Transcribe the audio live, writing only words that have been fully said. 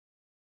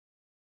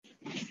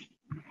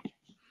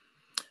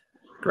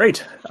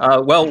Great.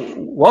 Well,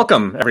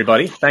 welcome,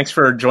 everybody. Thanks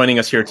for joining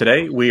us here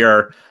today. We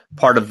are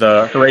part of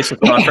the Horasis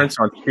Conference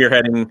on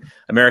Spearheading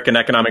American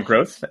Economic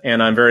Growth,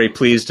 and I'm very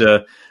pleased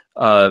to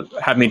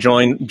have me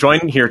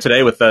join here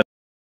today with the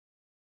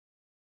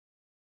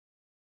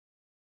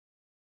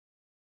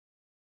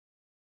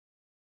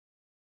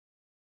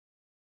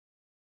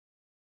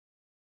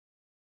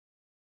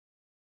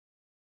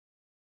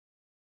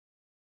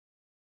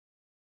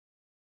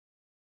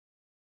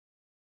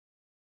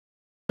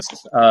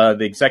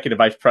Executive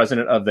Vice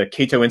President of the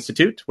Cato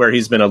Institute, where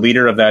he's been a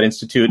leader of that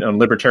institute on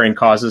libertarian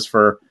causes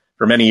for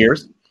many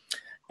years,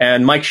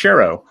 and Mike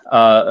Sharrow,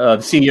 the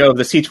CEO of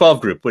the C12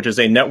 Group, which is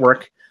a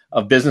network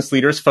of business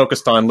leaders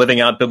focused on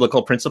living out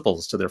biblical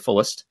principles to their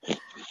fullest,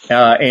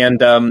 and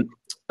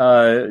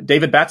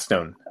David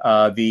Batstone,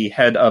 the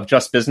head of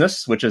Just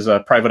Business, which is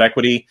a private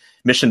equity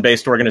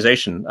mission-based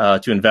organization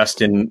to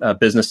invest in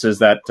businesses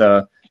that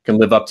can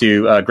live up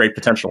to great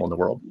potential in the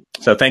world.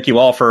 So thank you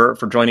all for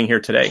joining here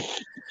today.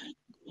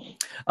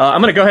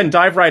 I'm going to go ahead and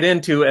dive right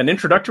into an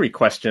introductory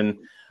question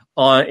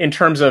in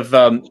terms of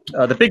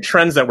the big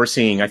trends that we're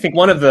seeing. I think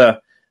one of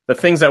the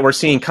things that we're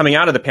seeing coming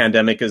out of the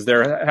pandemic is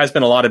there has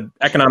been a lot of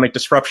economic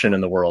disruption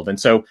in the world. And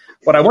so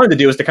what I wanted to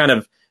do is to kind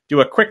of do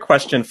a quick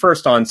question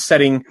first on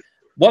setting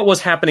what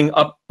was happening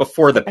up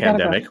before the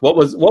pandemic. What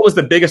was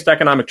the biggest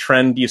economic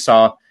trend you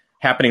saw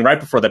happening right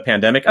before the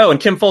pandemic? Oh, and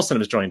Kim Folsom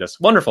has joined us.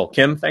 Wonderful.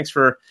 Kim, thanks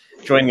for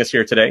joining us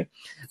here today.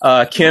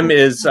 Kim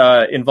is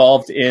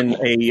involved in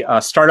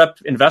a startup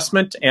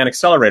investment and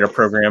accelerator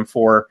program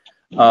for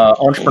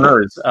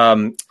entrepreneurs.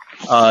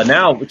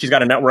 Now she's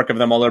got a network of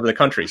them all over the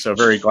country. So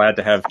very glad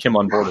to have Kim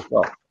on board as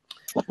well.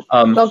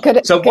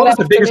 So what was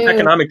the biggest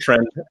economic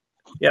trend?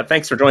 Yeah,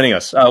 thanks for joining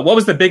us. What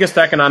was the biggest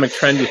economic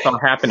trend you saw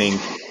happening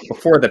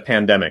before the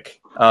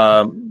pandemic?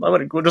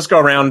 We'll just go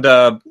around.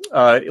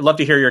 I'd love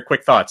to hear your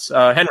quick thoughts.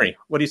 Henry,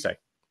 what do you say?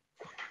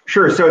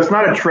 Sure. So it's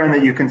not a trend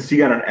that you can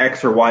see on an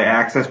X or Y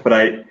axis, but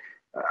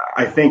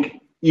I think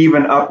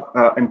even up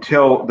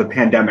until the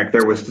pandemic,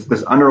 there was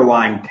this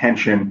underlying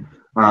tension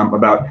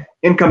about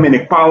income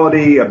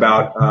inequality,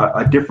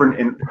 about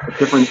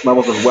different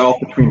levels of wealth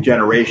between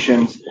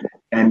generations.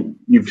 And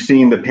you've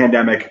seen the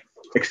pandemic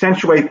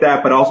accentuate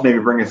that, but also maybe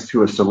bring us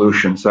to a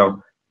solution.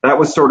 So that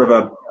was sort of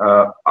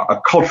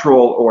a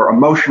cultural or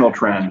emotional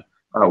trend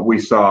we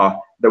saw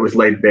that was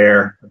laid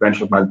bare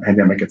eventually by the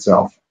pandemic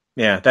itself.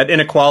 Yeah, that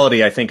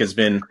inequality, I think, has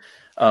been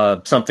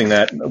something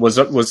that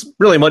was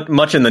really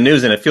much in the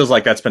news, and it feels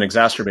like that's been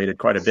exacerbated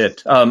quite a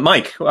bit.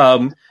 Mike,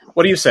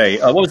 what do you say?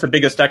 What was the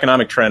biggest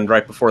economic trend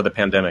right before the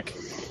pandemic?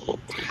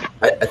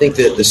 I think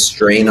that the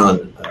strain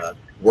on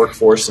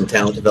workforce and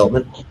talent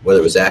development, whether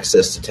it was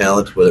access to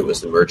talent, whether it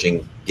was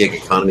emerging gig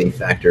economy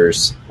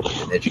factors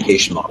and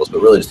education models,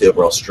 but really just the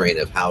overall strain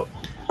of how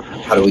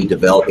do we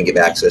develop and give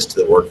access to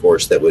the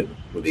workforce that would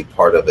be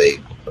part of a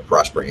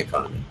prospering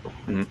economy.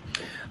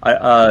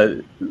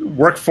 Mm-hmm.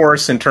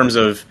 Workforce in terms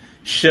of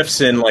shifts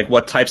in like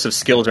what types of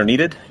skills are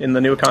needed in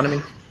the new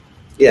economy?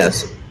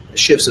 Yes,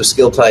 shifts of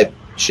skill type,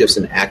 shifts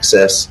in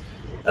access.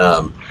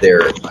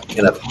 They're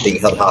kind of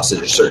being held hostage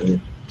to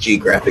certain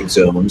geographic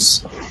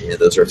zones.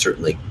 Those are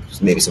certainly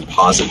maybe some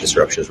positive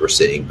disruptions we're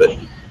seeing, but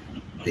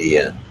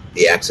the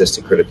access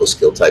to critical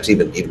skill types,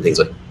 even things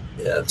like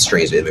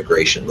strains of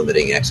immigration,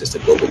 limiting access to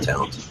global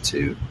talent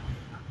to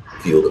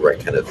fuel the right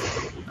kind of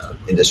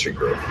industry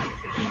growth.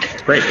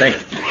 Great, thanks.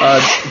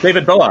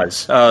 David,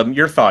 Boaz,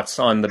 your thoughts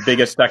on the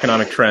biggest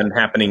economic trend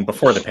happening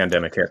before the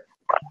pandemic hit?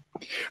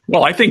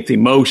 Well, I think the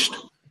most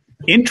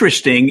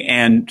interesting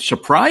and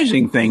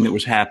surprising thing that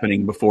was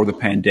happening before the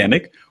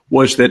pandemic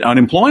was that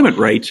unemployment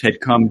rates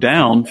had come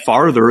down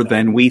farther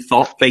than we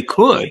thought they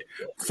could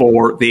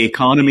for the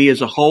economy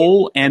as a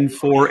whole and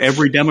for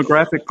every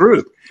demographic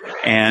group.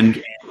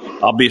 And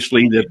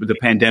obviously the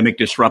pandemic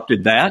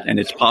disrupted that, and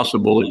it's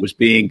possible it was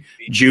being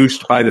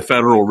juiced by the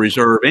Federal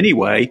Reserve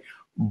anyway.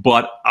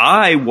 But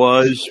I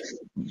was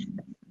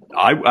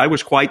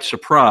quite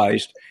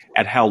surprised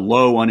at how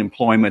low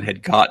unemployment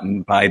had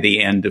gotten by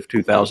the end of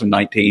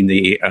 2019,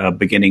 the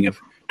beginning of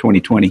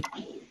 2020.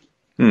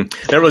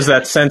 There was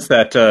that sense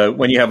that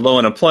when you have low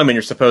unemployment,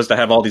 you're supposed to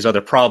have all these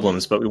other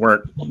problems, but we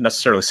weren't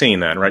necessarily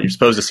seeing that, right? You're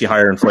supposed to see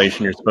higher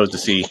inflation. You're supposed to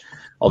see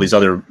all these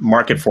other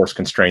market force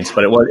constraints,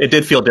 but it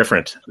did feel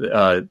different.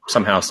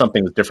 Somehow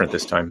something was different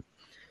this time.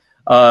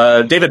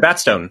 David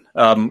Batstone,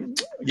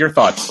 your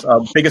thoughts,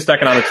 biggest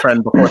economic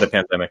trend before the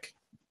pandemic?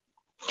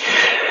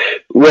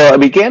 Well, I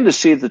began to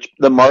see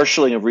the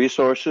marshaling of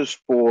resources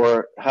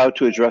for how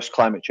to address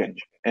climate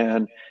change.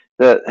 And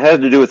that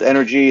had to do with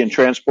energy and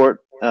transport,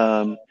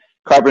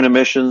 carbon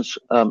emissions.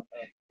 And,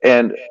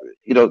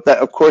 that,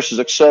 of course, has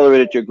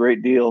accelerated to a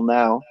great deal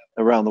now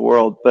around the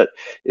world. But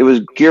it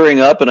was gearing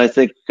up. And I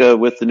think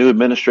with the new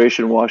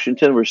administration in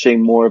Washington, we're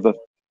seeing more of an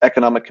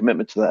economic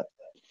commitment to that.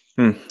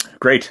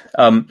 Great.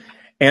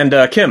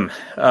 And Kim,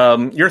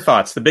 your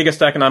thoughts, the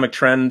biggest economic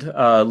trend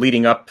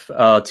leading up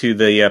to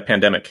the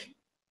pandemic?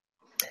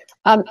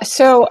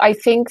 So I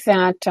think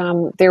that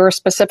there were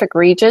specific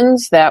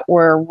regions that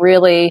were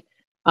really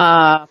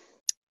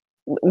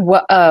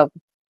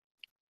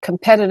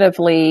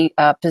competitively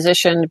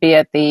positioned, be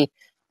it the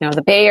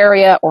Bay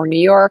Area or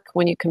New York,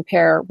 when you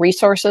compare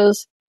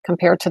resources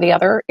compared to the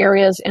other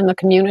areas in the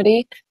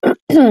community.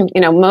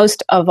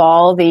 Most of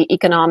all the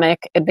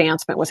economic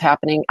advancement was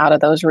happening out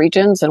of those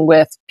regions, and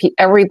with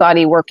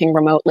everybody working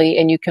remotely,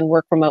 and you can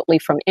work remotely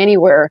from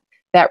anywhere,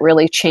 that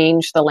really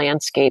changed the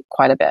landscape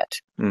quite a bit.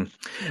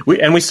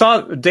 We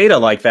saw data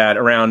like that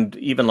around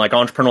even like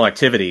entrepreneurial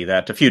activity,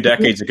 that a few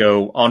decades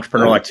ago,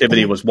 entrepreneurial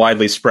activity was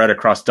widely spread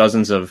across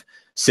dozens of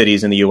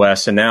cities in the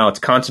U.S., and now it's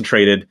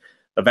concentrated.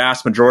 The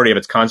vast majority of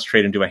it's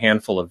concentrated into a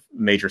handful of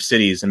major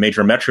cities and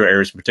major metro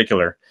areas in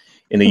particular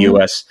in the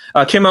U.S.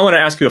 Kim, I want to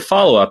ask you a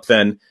follow-up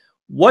then.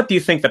 What do you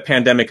think the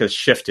pandemic has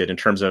shifted in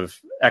terms of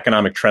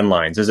economic trend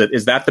lines? Is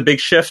that the big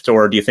shift,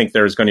 or do you think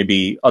there's going to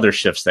be other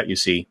shifts that you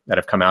see that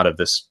have come out of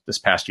this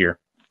past year?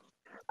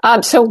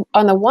 So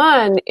on the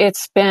one,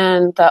 it's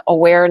been the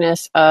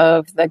awareness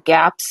of the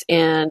gaps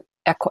in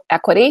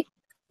equity,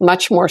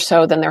 much more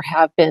so than there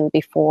have been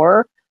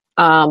before.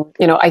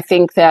 I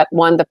think that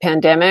the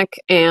pandemic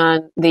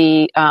and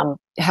the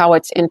how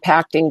it's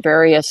impacting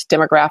various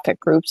demographic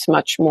groups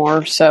much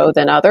more so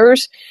than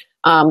others.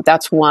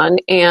 That's one,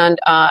 and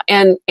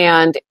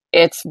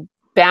it's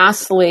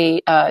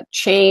vastly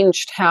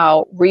changed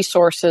how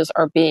resources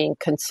are being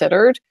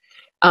considered.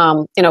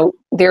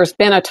 There's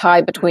been a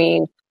tie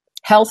between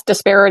health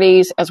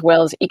disparities as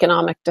well as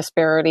economic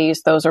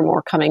disparities. Those are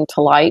more coming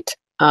to light,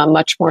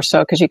 much more so,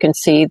 because you can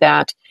see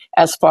that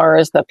as far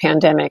as the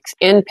pandemic's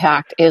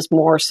impact is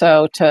more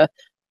so to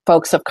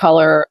folks of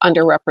color,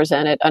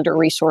 underrepresented,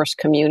 under-resourced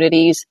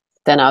communities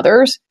than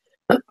others.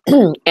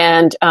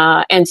 And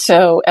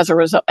so as a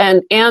result,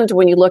 and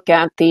when you look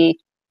at the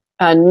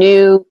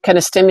new kind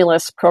of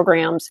stimulus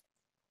programs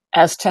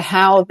as to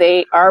how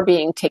they are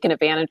being taken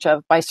advantage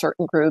of by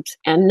certain groups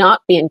and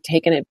not being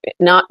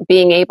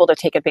able to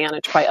take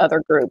advantage by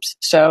other groups.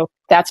 So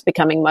that's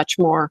becoming much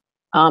more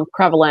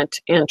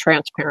prevalent and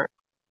transparent.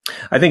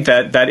 I think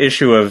that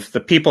issue of the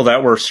people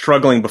that were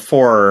struggling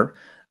before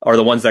are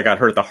the ones that got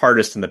hurt the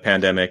hardest in the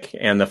pandemic,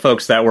 and the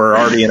folks that were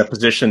already in a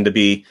position to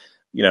be,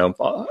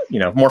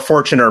 more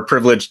fortunate or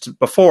privileged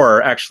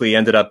before actually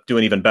ended up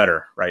doing even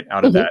better, right,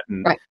 out of that.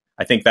 And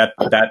I think that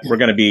we're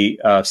going to be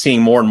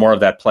seeing more and more of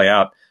that play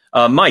out.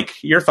 Mike,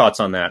 your thoughts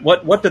on that?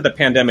 What did the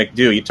pandemic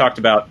do? You talked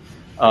about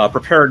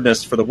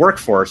preparedness for the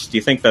workforce. Do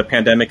you think the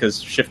pandemic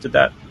has shifted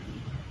that?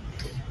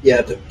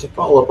 Yeah, to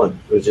follow up on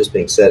what was just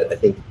being said, I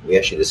think we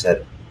actually just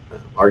had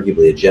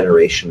arguably a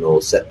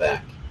generational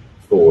setback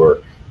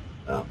for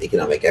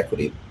economic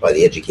equity by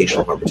the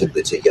educational harm,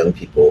 particularly to young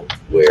people,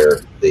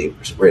 where the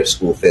rate of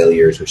school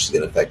failures, which is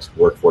going to affect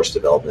workforce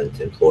development,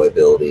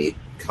 employability,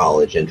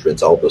 college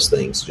entrance, all those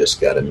things just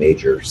got a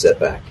major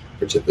setback,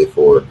 particularly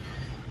for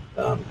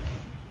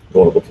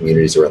vulnerable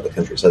communities around the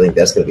country. So I think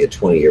that's going to be a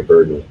 20-year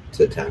burden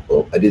to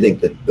tackle. I do think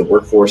that the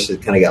workforce has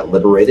kind of got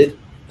liberated.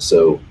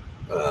 So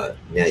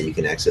now you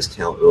can access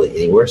talent really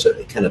anywhere. So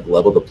it kind of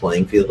leveled the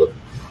playing field of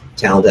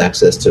talent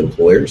access to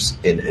employers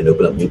and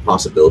open up new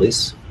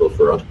possibilities, both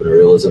for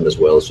entrepreneurialism as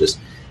well as just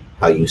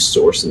how you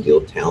source and deal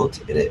with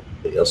talent. And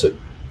it also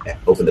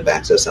opened up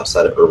access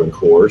outside of urban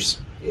cores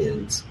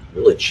and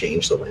really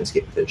changed the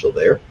landscape potential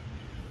there.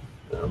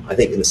 I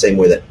think in the same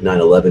way that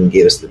 9/11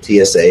 gave us the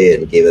TSA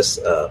and gave us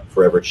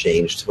forever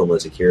changed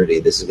Homeland Security,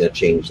 this is going to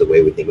change the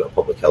way we think about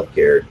public health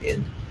care,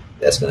 and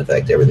that's going to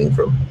affect everything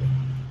from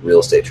real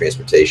estate,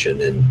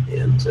 transportation,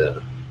 and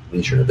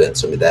leisure and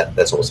events. I mean,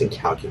 that's almost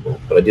incalculable.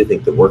 But I do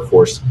think the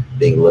workforce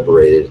being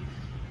liberated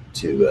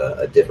to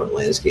a different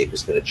landscape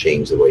is going to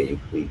change the way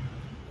we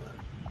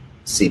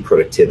see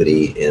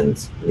productivity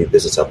and new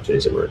business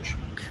opportunities emerge.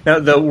 Now,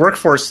 the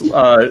workforce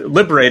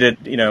liberated,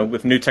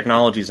 with new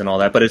technologies and all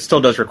that, but it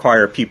still does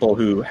require people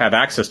who have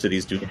access to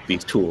these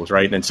tools,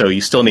 right? And so you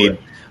still need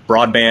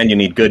broadband, you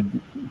need good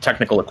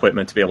technical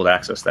equipment to be able to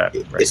access that.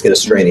 Right? It's going to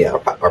strain our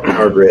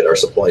power grid, our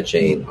supply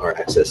chain, our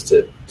access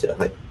to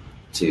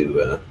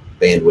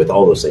bandwidth.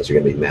 All those things are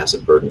going to be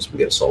massive burdens we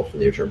got to solve for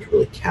the near term to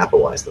really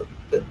capitalize the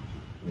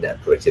net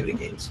productivity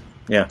gains.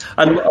 Yeah,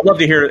 I'd love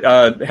to hear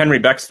Henry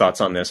Beck's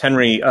thoughts on this.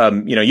 Henry,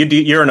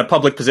 you're in a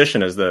public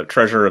position as the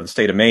treasurer of the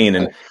state of Maine,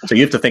 and so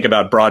you have to think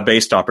about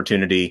broad-based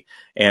opportunity.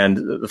 And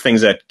the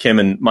things that Kim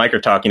and Mike are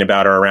talking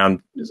about are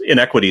around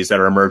inequities that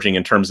are emerging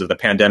in terms of the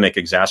pandemic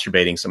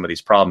exacerbating some of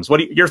these problems.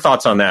 What are your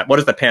thoughts on that? What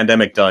has the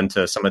pandemic done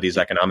to some of these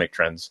economic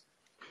trends?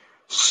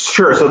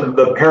 Sure. So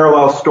the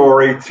parallel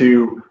story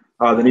to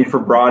the need for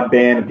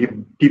broadband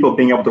and people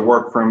being able to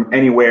work from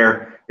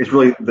anywhere is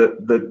really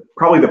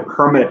probably the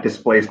permanent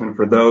displacement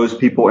for those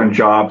people in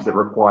jobs that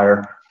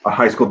require a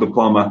high school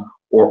diploma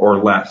or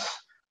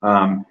less.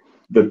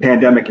 The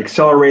pandemic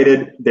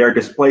accelerated their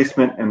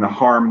displacement and the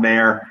harm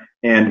there.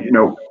 And,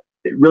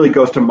 it really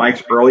goes to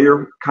Mike's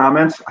earlier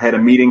comments. I had a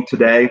meeting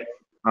today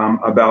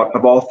about,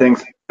 of all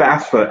things,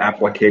 FAFSA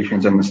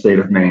applications in the state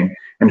of Maine.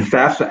 And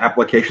FAFSA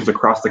applications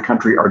across the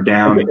country are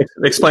down.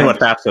 Explain what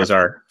FAFSAs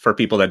are for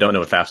people that don't know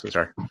what FAFSAs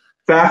are.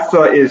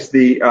 FAFSA is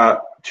the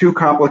too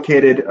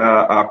complicated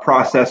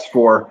process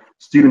for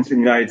students in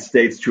the United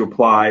States to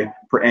apply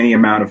for any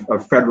amount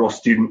of federal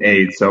student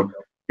aid. So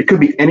it could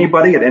be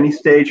anybody at any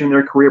stage in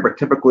their career, but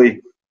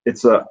typically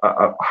it's a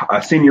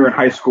senior in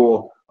high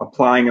school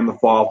applying in the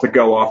fall to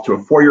go off to a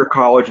 4-year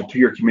college, a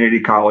 2-year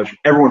community college.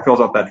 Everyone fills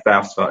out that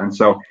FAFSA. And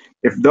so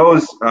if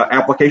those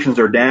applications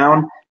are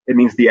down, it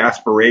means the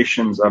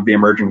aspirations of the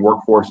emerging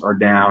workforce are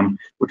down,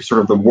 which is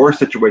sort of the worst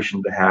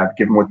situation to have,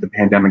 given what the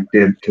pandemic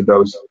did to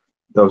those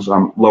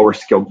lower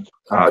skilled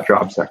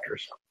job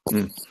sectors.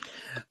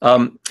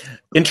 Mm.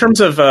 In terms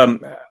of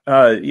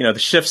the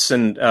shifts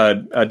and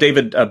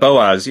David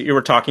Boaz, you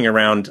were talking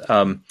around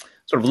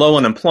sort of low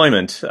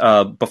unemployment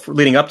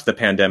leading up to the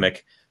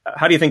pandemic.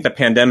 How do you think the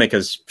pandemic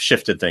has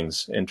shifted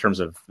things in terms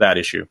of that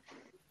issue?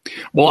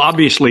 Well,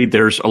 obviously,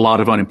 there's a lot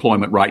of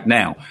unemployment right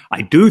now.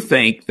 I do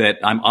think that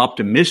I'm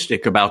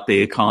optimistic about the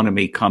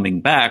economy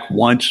coming back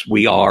once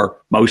we are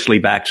mostly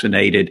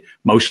vaccinated,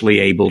 mostly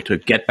able to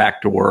get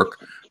back to work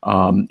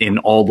in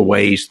all the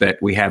ways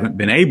that we haven't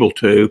been able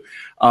to.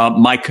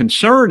 My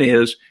concern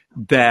is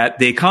that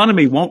the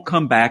economy won't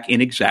come back in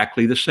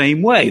exactly the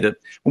same way. That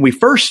when we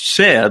first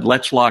said,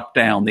 let's lock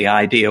down, the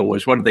idea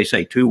was, what did they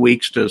say, 2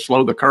 weeks to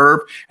slow the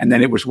curve? And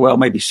then it was, well,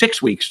 maybe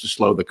 6 weeks to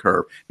slow the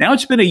curve. Now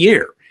it's been a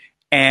year.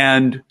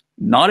 And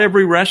not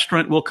every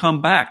restaurant will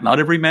come back. Not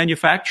every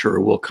manufacturer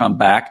will come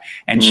back.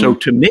 And so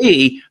to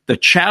me, the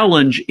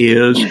challenge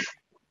is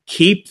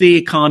keep the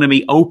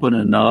economy open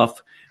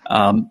enough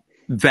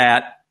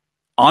that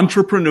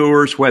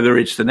entrepreneurs, whether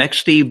it's the next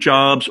Steve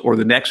Jobs or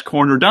the next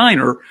corner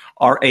diner,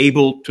 are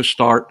able to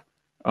start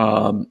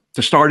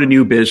a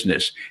new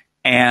business.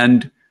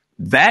 And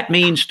that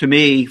means to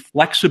me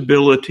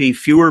flexibility,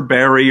 fewer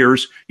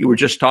barriers. You were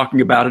just talking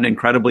about an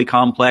incredibly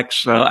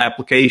complex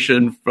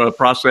application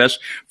process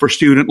for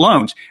student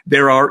loans.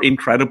 There are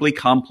incredibly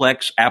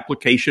complex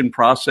application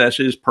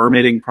processes,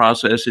 permitting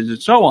processes,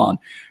 and so on,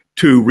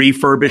 to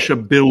refurbish a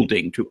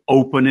building, to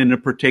open in a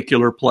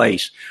particular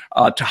place,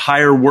 to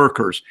hire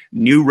workers,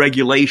 new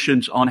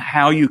regulations on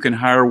how you can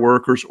hire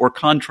workers or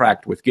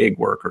contract with gig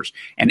workers.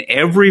 And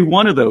every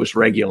one of those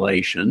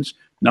regulations,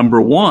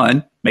 number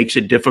one, makes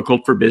it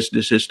difficult for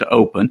businesses to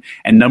open.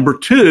 And number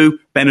two,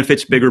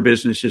 benefits bigger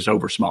businesses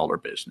over smaller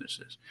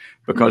businesses.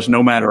 Because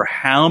no matter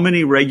how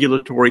many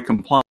regulatory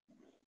compliance,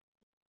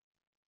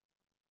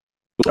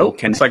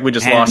 it's like we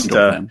just lost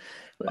them,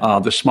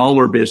 the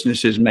smaller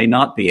businesses may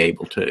not be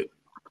able to.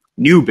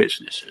 New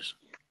businesses.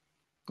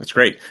 That's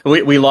great.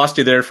 We lost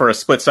you there for a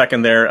split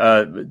second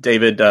there,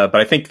 David, but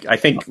I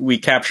think we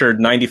captured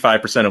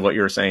 95% of what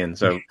you were saying.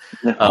 So,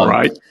 all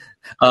right.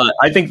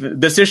 I think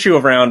this issue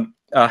around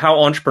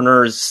how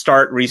entrepreneurs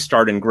start,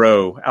 restart, and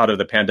grow out of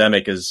the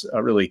pandemic is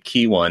a really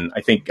key one.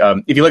 I think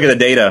if you look at the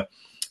data,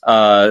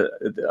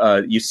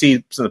 you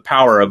see some of the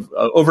power of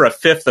over a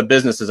fifth of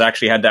businesses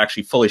actually had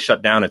to fully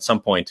shut down at some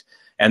point.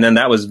 And then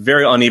that was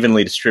very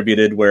unevenly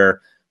distributed,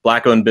 where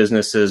Black-owned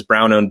businesses,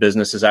 brown-owned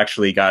businesses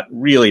actually got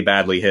really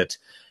badly hit.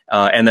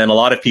 And then a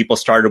lot of people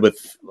started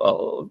with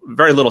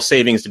very little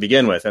savings to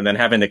begin with, and then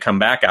having to come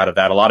back out of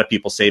that, a lot of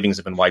people's savings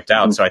have been wiped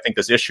out. Mm-hmm. So I think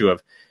this issue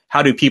of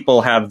how do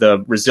people have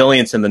the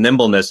resilience and the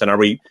nimbleness, and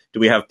do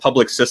we have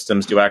public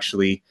systems to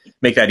actually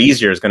make that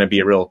easier is going to be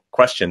a real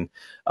question.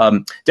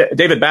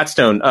 David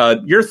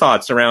Batstone, your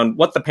thoughts around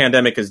what the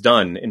pandemic has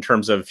done in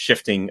terms of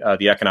shifting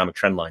the economic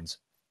trend lines?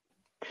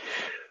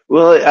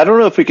 Well, I don't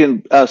know if we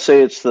can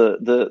say it's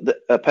the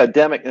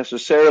pandemic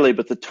necessarily,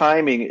 but the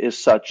timing is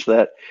such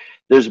that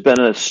there's been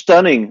a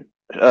stunning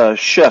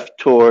shift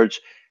towards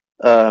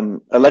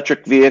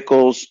electric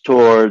vehicles,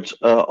 towards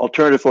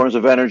alternative forms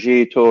of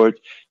energy, towards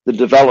the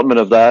development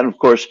of that. And of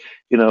course,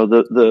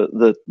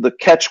 the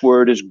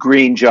catchword is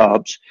green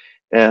jobs.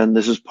 And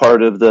this is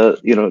part of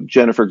the,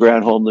 Jennifer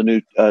Granholm, the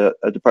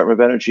new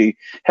Department of Energy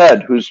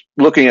head, who's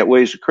looking at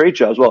ways to create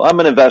jobs. Well, I'm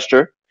an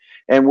investor,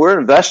 and we're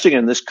investing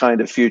in this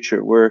kind of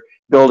future. We're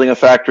building a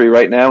factory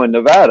right now in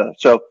Nevada.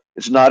 So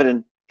it's not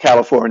in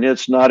California.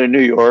 It's not in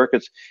New York.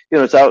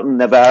 It's out in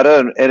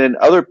Nevada and in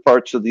other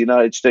parts of the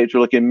United States. We're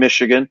looking in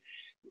Michigan,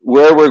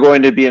 where we're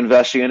going to be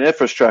investing in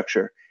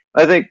infrastructure.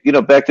 I think,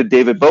 back to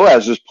David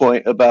Boaz's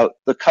point about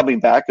the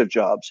coming back of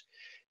jobs,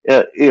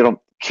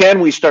 can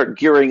we start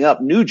gearing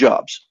up new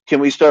jobs? Can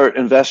we start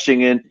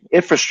investing in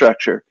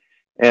infrastructure?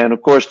 And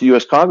of course, the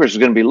U.S. Congress is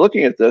going to be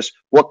looking at this.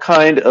 What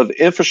kind of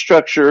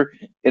infrastructure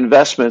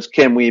investments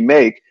can we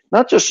make,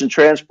 not just in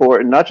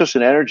transport and not just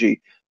in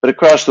energy, but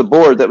across the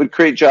board, that would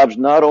create jobs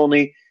not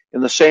only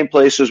in the same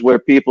places where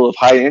people of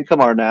high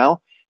income are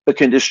now, but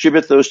can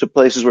distribute those to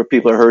places where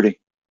people are hurting?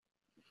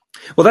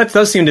 Well, that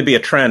does seem to be a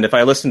trend. If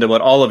I listen to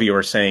what all of you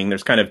are saying,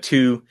 there's kind of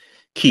two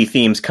key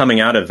themes coming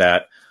out of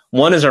that.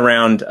 One is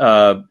around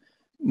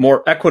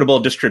more equitable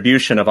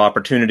distribution of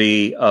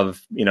opportunity,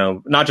 of,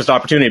 not just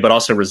opportunity, but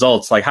also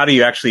results. Like, how do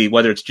you actually,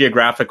 whether it's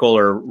geographical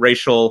or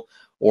racial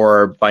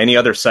or by any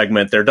other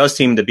segment, there does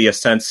seem to be a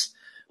sense,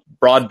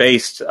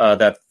 broad-based,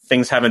 that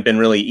things haven't been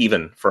really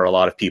even for a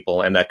lot of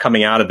people, and that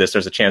coming out of this,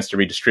 there's a chance to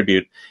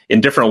redistribute in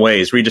different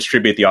ways,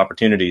 redistribute the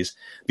opportunities.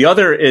 The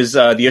other is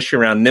the issue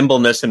around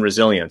nimbleness and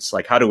resilience.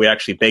 Like, how do we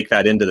actually bake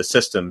that into the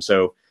system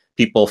so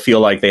people feel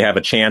like they have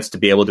a chance to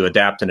be able to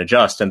adapt and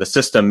adjust? And the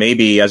system,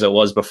 maybe as it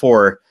was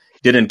before,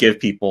 didn't give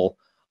people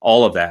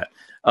all of that.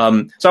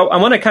 So I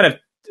want to kind of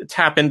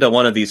tap into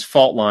one of these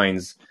fault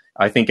lines,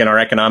 I think, in our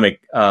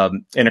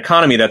an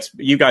economy that's,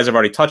 you guys have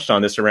already touched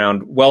on this,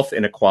 around wealth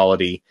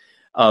inequality.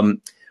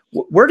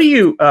 Where do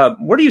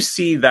you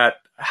see that?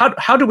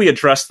 How do we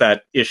address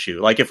that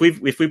issue? Like, if we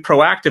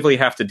proactively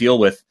have to deal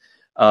with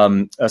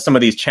some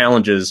of these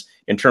challenges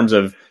in terms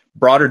of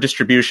broader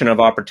distribution of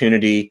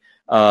opportunity,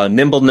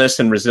 nimbleness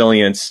and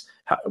resilience,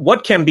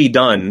 what can be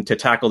done to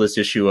tackle this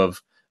issue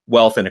of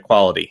wealth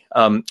inequality?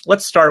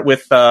 Let's start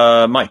with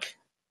Mike.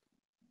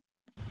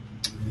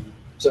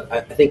 So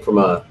I think from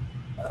a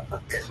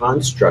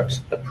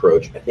construct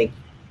approach, I think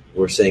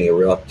we're seeing a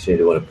real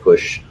opportunity to want to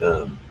push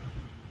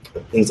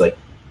things like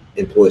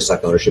employee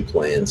stock ownership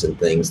plans and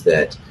things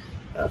that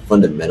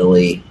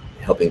fundamentally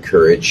help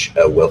encourage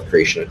wealth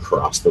creation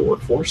across the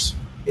workforce,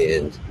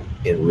 and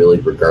really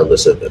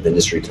regardless of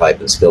industry type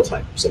and skill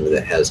type, something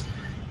that has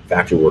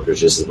factory workers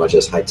just as much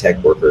as high-tech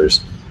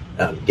workers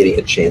getting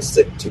a chance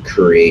to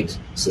create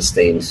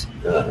sustained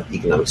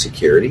economic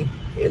security.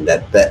 And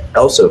that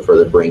also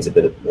further brings a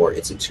bit of more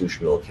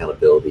institutional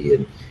accountability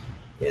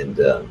and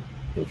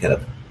kind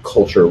of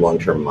culture,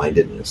 long-term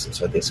mindedness. And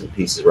so I think some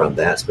pieces around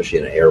that, especially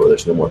in an era where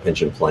there's no more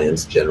pension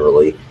plans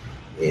generally,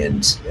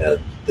 and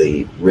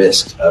the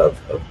risk of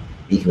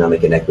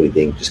economic inequity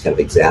being just kind of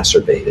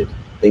exacerbated,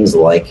 things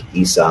like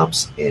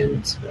ESOPs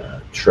and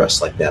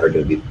trusts like that are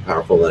going to be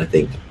powerful. And I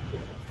think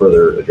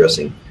further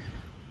addressing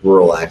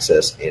rural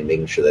access and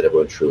making sure that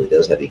everyone truly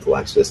does have equal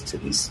access to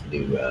these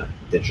new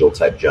digital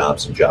type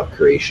jobs and job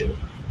creation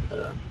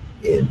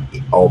in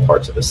all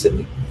parts of the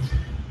city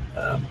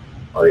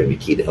are going to be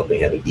key to helping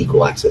having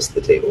equal access to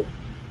the table.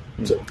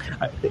 So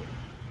I think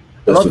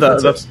I love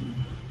that.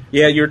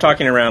 Yeah, you were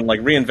talking around like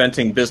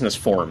reinventing business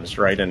forms,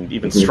 right? And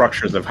even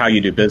structures of how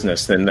you do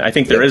business. And I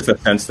think there is the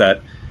sense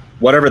that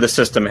whatever the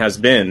system has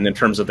been in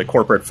terms of the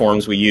corporate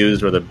forms we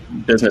use or the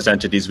business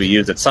entities we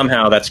use, that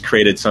somehow that's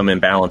created some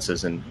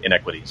imbalances and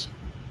inequities.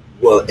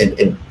 Well,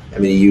 and I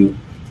mean, you,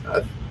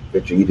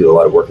 Victor, you do a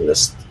lot of work in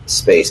this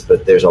space,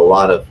 but there's a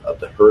lot of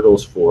the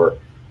hurdles for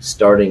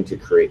starting to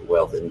create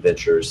wealth in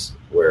ventures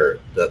where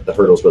the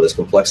hurdles, whether it's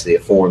complexity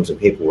of forms and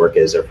paperwork,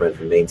 as our friend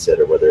from Maine said,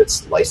 or whether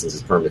it's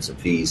licenses, permits, and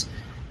fees,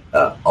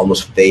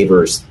 almost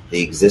favors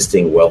the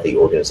existing wealthy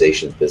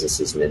organizations,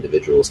 businesses, and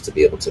individuals to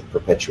be able to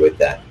perpetuate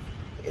that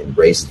and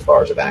raise the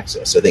bars of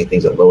access. So I think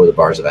things that lower the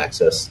bars of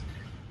access,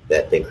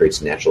 that then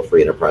creates natural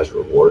free enterprise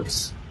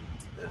rewards,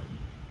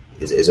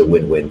 is a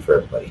win-win for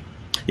everybody.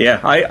 Yeah,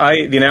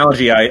 the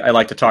analogy I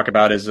like to talk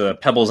about is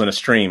pebbles in a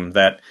stream.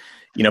 That,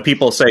 you know,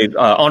 people say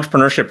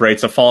entrepreneurship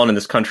rates have fallen in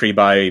this country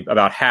by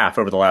about half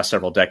over the last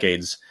several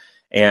decades.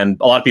 And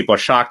a lot of people are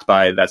shocked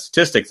by that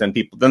statistics. And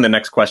then the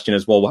next question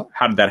is, well,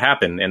 how did that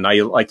happen? And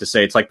I like to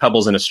say it's like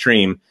pebbles in a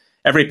stream.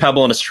 Every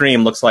pebble in a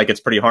stream looks like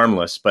it's pretty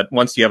harmless, but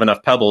once you have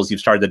enough pebbles,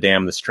 you've started to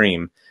dam the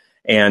stream.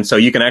 And so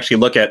you can actually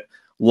look at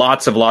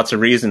lots of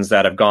reasons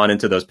that have gone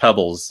into those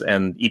pebbles,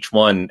 and each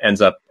one ends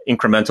up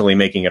incrementally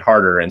making it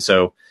harder. And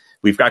so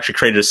we've actually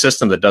created a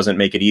system that doesn't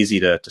make it easy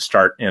to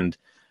start. And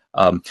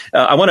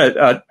I want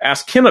to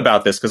ask Kim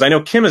about this, because I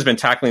know Kim has been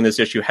tackling this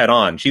issue head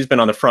on. She's been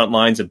on the front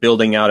lines of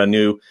building out a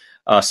new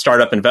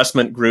startup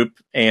investment group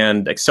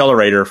and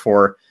accelerator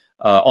for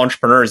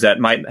entrepreneurs that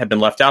might have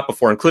been left out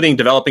before, including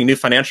developing new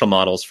financial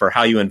models for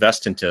how you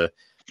invest into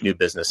new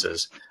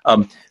businesses.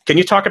 Can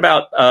you talk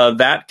about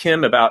that,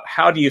 Kim, about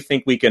how do you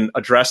think we can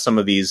address some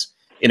of these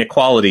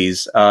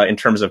inequalities in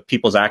terms of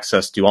people's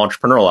access to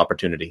entrepreneurial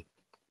opportunity?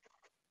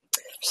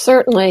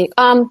 Certainly.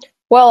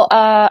 Well,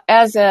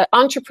 as an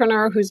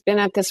entrepreneur who's been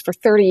at this for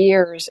 30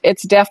 years,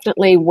 it's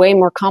definitely way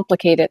more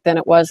complicated than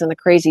it was in the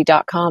crazy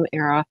 .com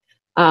era.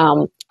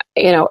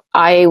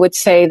 I would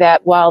say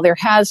that while there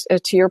has,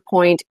 to your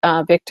point,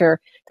 Victor,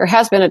 there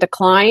has been a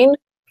decline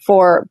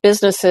for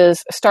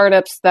businesses,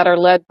 startups that are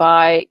led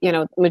by,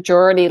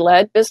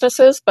 majority-led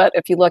businesses. But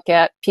if you look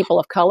at people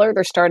of color,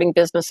 they're starting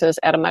businesses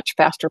at a much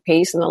faster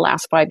pace in the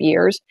last 5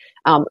 years,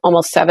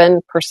 almost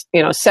 7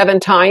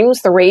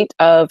 times the rate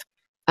of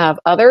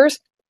others.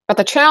 But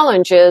the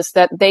challenge is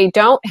that they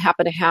don't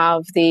happen to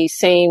have the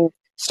same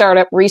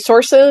startup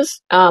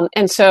resources.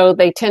 And so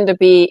they tend to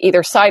be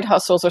either side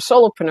hustles or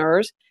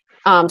solopreneurs.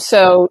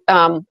 So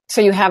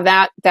you have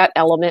that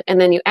element.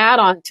 And then you add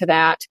on to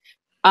that,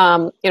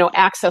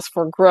 access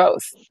for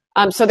growth.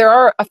 So there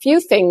are a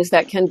few things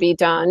that can be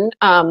done.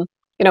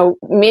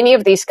 Many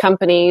of these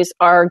companies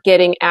are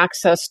getting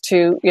access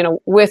to,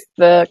 with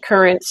the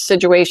current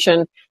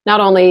situation, not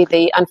only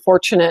the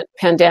unfortunate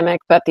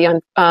pandemic, but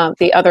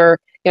the other,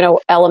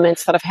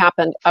 elements that have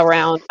happened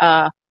around,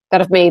 that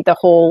have made the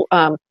whole,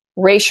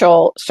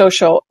 racial,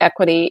 social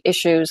equity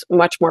issues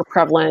much more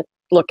prevalent.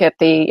 Look at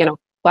the,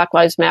 Black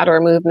Lives Matter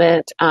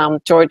movement,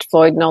 George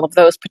Floyd, and all of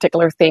those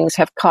particular things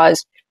have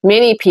caused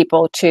many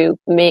people to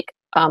make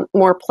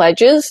more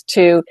pledges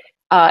to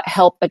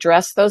help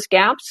address those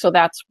gaps. So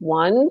that's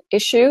one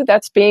issue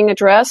that's being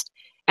addressed.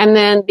 And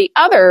then the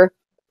other,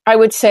 I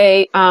would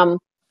say,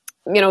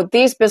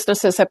 these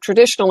businesses have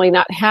traditionally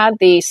not had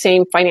the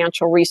same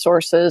financial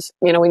resources.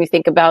 When you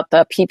think about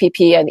the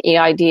PPP and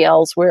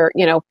EIDLs, where,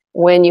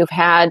 when you've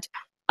had,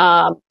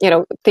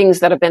 things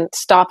that have been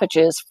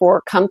stoppages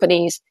for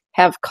companies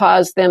have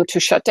caused them to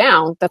shut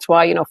down. That's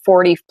why,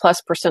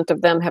 40+%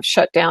 of them have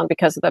shut down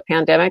because of the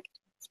pandemic.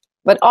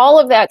 But all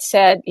of that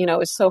said,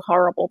 is so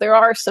horrible. There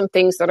are some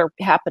things that are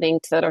happening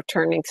that are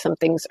turning some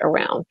things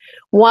around.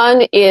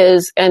 One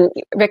is, and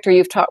Victor,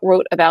 you've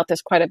wrote about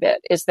this quite a bit,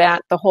 is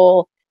that the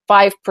whole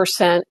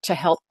 5% to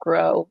help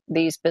grow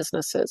these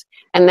businesses.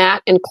 And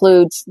that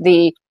includes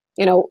the,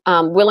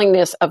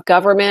 willingness of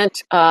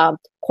government,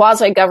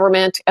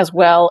 quasi-government, as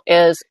well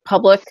as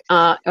public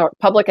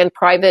and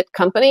private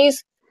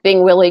companies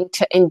being willing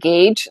to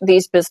engage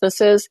these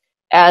businesses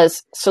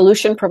as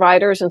solution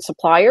providers and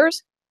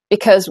suppliers,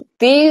 because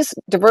these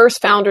diverse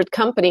founded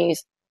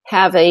companies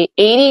have a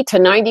 80 to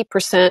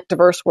 90%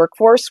 diverse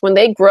workforce. When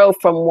they grow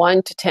from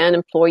 1 to 10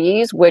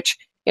 employees, which,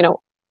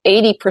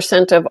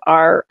 80% of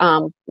our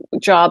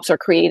jobs are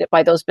created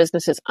by those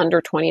businesses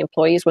under 20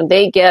 employees. When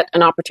they get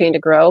an opportunity to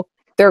grow,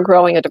 they're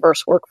growing a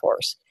diverse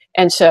workforce.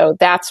 And so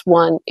that's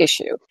one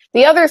issue.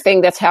 The other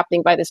thing that's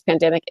happening by this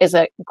pandemic is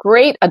a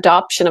great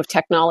adoption of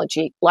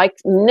technology like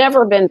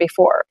never been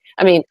before.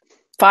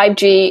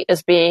 5G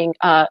is being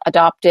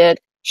adopted,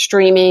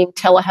 streaming,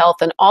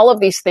 telehealth, and all of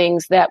these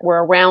things that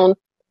were around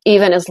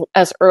even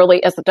as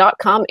early as the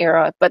dot-com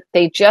era, but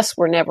they just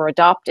were never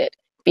adopted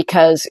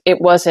because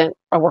it wasn't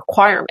a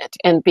requirement.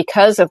 And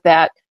because of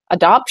that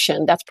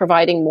adoption, that's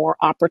providing more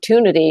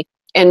opportunity.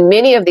 And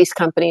many of these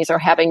companies are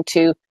having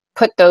to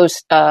put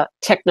those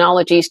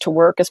technologies to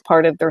work as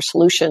part of their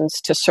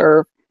solutions to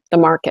serve the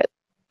market.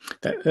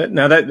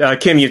 Now that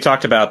Kim, you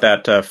talked about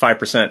that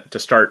 5% to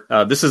start.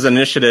 This is an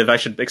initiative. I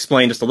should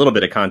explain just a little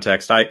bit of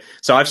context.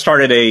 I've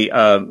started a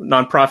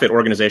nonprofit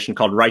organization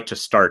called Right to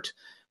Start,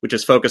 which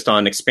is focused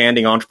on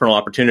expanding entrepreneurial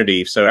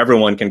opportunity so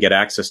everyone can get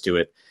access to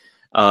it.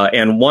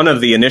 And one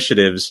of the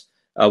initiatives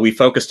we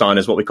focused on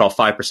is what we call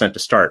 5% to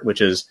start,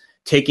 which is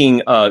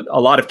taking a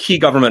lot of key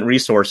government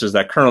resources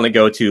that currently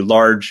go to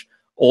large,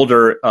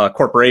 older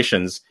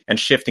corporations and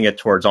shifting it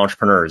towards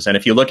entrepreneurs. And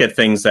if you look at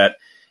things that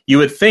you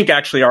would think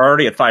actually are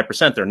already at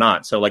 5%, they're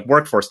not. So like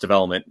workforce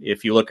development,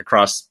 if you look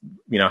across,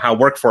 how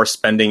workforce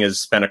spending is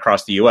spent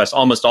across the U.S.,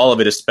 almost all of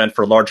it is spent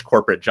for large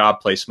corporate job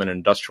placement and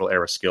industrial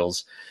era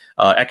skills.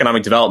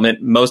 Economic development,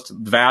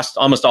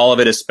 almost all of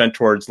it is spent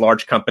towards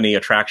large company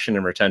attraction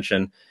and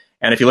retention.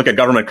 And if you look at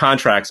government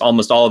contracts,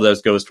 almost all of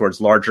those goes towards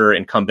larger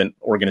incumbent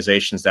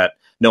organizations that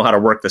know how to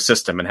work the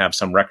system and have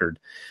some record.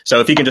 So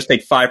if you can just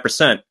take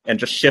 5% and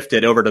just shift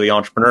it over to the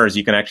entrepreneurs,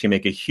 you can actually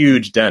make a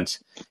huge dent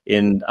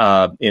in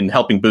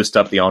helping boost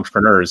up the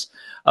entrepreneurs.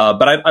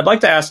 But I'd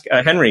like to ask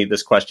Henry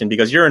this question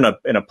because you're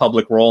in a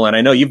public role, and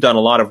I know you've done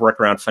a lot of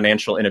work around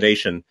financial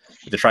innovation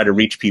to try to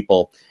reach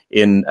people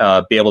in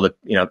be able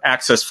to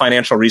access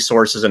financial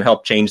resources and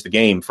help change the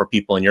game for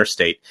people in your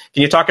state.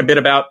 Can you talk a bit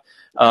about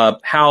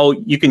how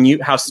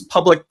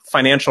public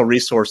financial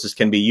resources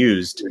can be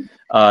used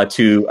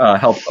to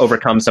help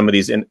overcome some of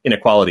these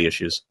inequality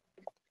issues?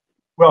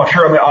 Well,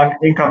 sure. On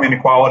income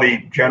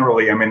inequality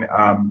generally,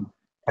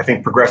 I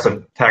think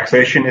progressive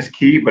taxation is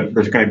key, but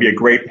there's going to be a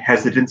great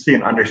hesitancy,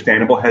 an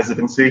understandable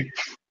hesitancy,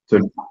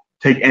 to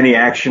take any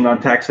action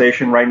on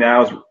taxation right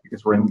now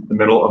because we're in the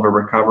middle of a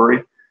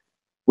recovery.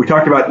 We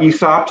talked about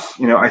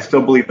ESOPs. I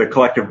still believe that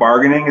collective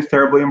bargaining is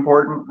terribly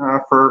important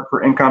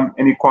for income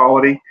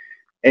inequality.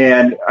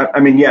 And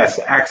yes,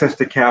 access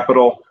to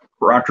capital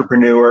for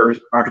entrepreneurs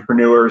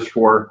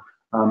for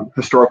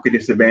historically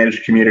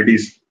disadvantaged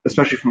communities,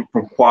 especially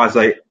from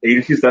quasi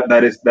agencies,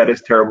 that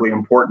is terribly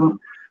important.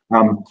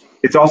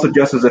 It's also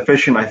just as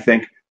efficient, I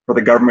think, for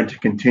the government to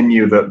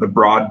continue the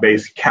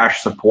broad-based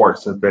cash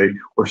supports that they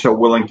were so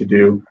willing to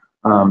do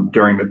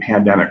during the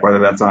pandemic, whether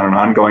that's on an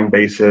ongoing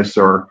basis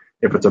or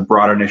if it's a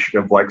broad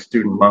initiative like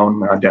student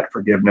loan debt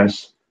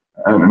forgiveness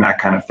and that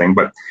kind of thing.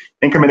 But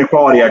income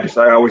inequality,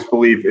 I always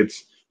believe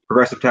it's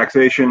progressive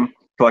taxation,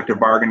 collective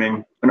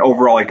bargaining, and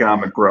overall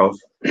economic growth.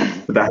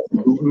 But that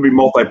will be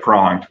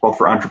multi-pronged, both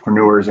for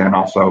entrepreneurs and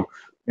also,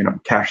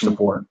 cash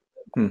support.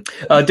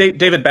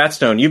 David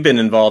Batstone, you've been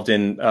involved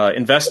in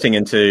investing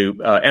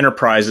into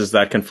enterprises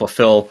that can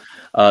fulfill,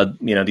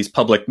 these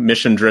public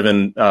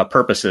mission-driven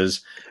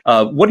purposes.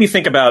 What do you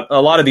think about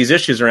a lot of these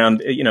issues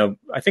around?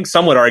 I think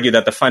some would argue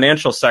that the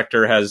financial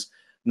sector has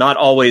not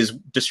always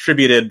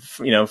distributed,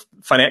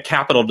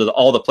 capital to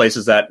all the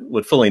places that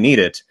would fully need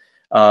it.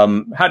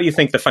 How do you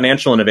think the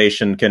financial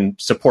innovation can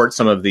support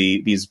some of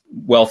these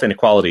wealth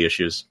inequality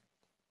issues?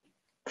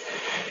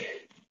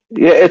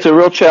 Yeah, it's a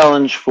real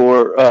challenge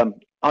for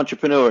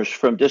entrepreneurs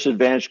from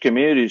disadvantaged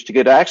communities to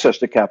get access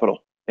to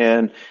capital.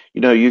 And,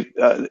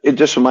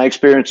 just from my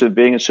experience of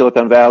being in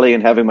Silicon Valley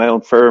and having my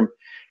own firm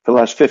for the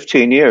last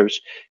 15 years,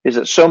 is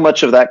that so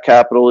much of that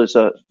capital is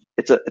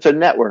it's a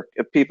network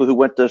of people who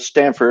went to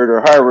Stanford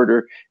or Harvard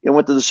or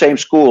went to the same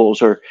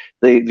schools or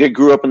they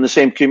grew up in the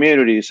same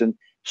communities. And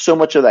so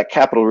much of that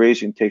capital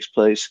raising takes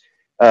place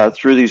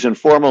through these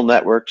informal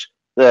networks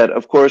that,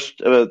 of course,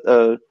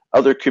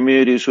 other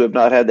communities who have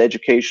not had the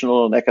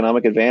educational and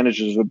economic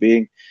advantages of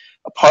being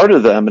a part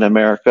of them in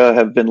America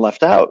have been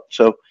left out.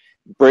 So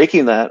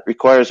breaking that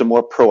requires a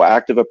more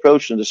proactive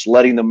approach than just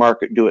letting the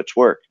market do its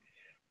work.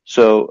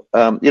 So,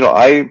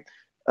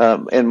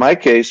 in my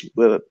case,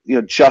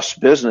 just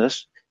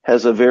business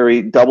has a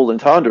very double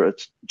entendre.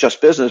 It's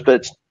just business, but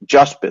it's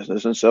just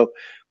business. And so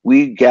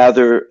we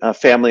gather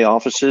family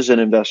offices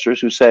and investors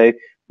who say,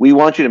 we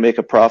want you to make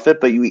a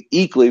profit, but we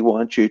equally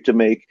want you to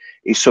make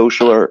a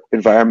social or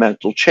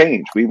environmental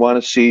change. We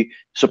want to see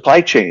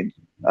supply chain,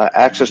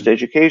 access to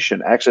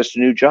education, access to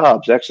new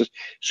jobs, access.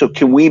 So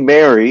can we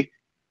marry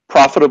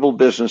profitable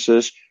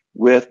businesses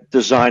with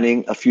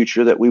designing a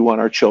future that we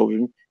want our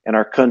children and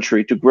our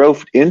country to grow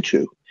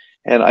into?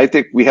 And I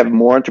think we have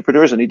more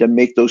entrepreneurs that need to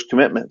make those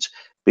commitments,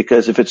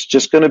 because if it's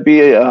just going to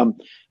be an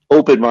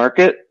open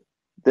market,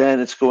 then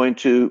it's going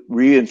to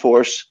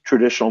reinforce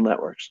traditional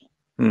networks.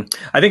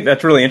 I think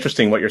that's really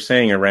interesting what you're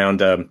saying around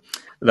that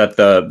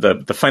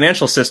the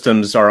financial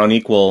systems are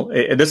unequal.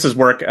 This is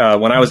work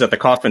when I was at the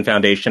Kauffman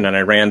Foundation and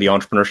I ran the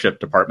entrepreneurship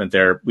department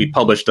there. We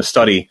published a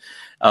study,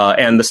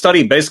 and the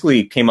study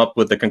basically came up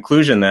with the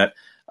conclusion that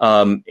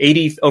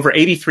over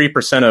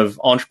 83%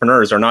 of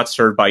entrepreneurs are not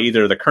served by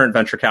either the current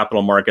venture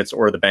capital markets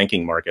or the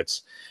banking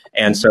markets.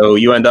 And so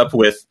you end up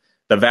with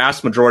the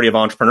vast majority of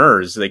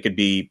entrepreneurs. They could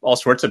be all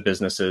sorts of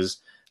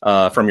businesses,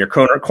 from your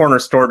corner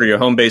store to your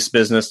home-based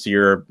business to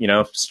your,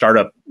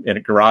 startup in a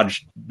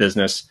garage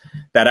business,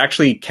 that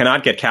actually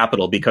cannot get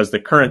capital because the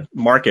current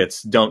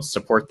markets don't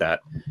support that.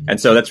 And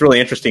so that's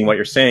really interesting what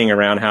you're saying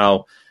around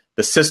how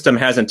the system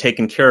hasn't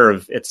taken care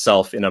of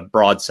itself in a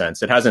broad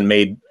sense. It hasn't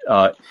made,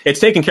 it's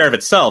taken care of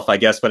itself, I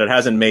guess, but it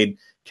hasn't made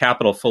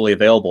capital fully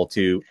available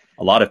to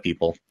a lot of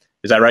people.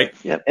 Is that right?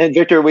 Yeah. And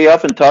Victor, we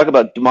often talk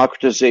about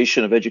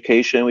democratization of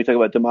education. We talk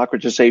about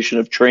democratization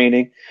of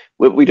training.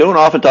 What we don't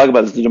often talk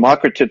about is the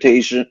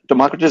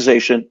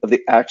democratization of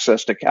the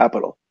access to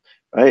capital,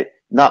 right?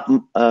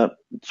 So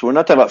we're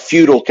not talking about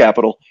feudal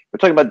capital. We're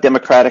talking about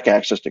democratic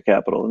access to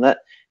capital. And that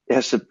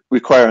has to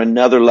require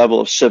another level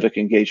of civic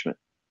engagement.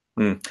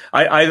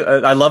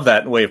 I love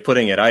that way of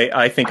putting it.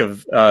 I think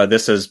of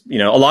this as, a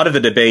lot of the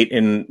debate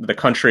in the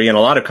country and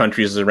a lot of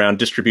countries is around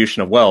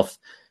distribution of wealth.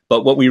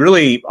 But what we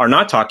really are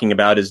not talking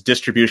about is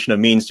distribution of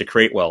means to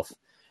create wealth.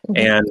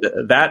 And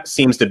that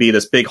seems to be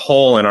this big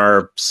hole in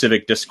our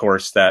civic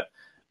discourse that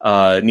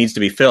needs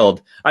to be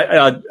filled.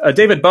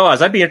 David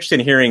Boaz, I'd be interested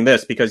in hearing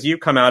this, because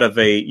you've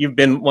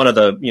been one of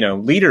the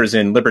leaders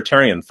in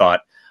libertarian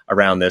thought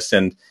around this.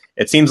 And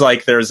it seems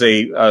like there's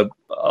a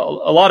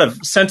lot of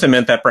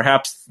sentiment that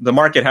perhaps the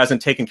market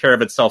hasn't taken care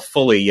of itself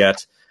fully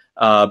yet.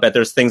 But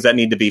there's things that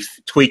need to be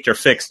tweaked or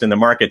fixed in the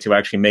market to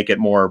actually make it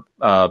more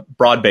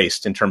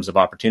broad-based in terms of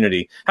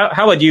opportunity.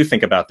 How would you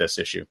think about this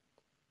issue?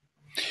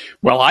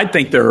 Well, I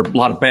think there are a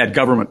lot of bad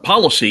government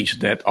policies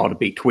that ought to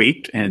be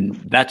tweaked, and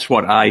that's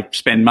what I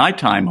spend my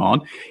time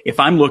on. If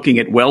I'm looking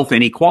at wealth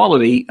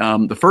inequality,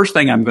 the first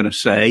thing I'm going to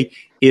say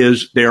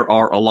is there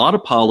are a lot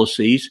of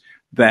policies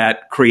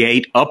that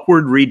create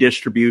upward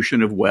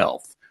redistribution of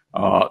wealth.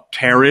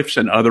 Tariffs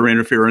and other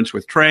interference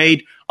with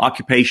trade,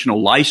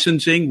 occupational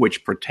licensing,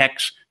 which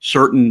protects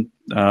certain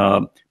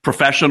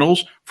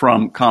professionals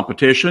from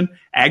competition,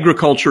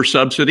 agriculture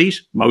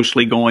subsidies,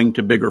 mostly going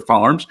to bigger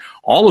farms.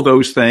 All of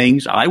those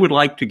things, I would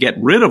like to get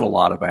rid of a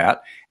lot of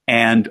that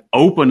and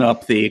open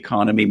up the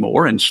economy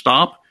more and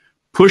stop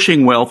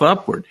pushing wealth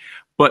upward.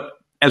 But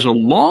as a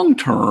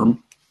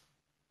long-term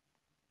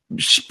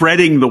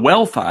spreading the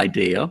wealth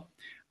idea,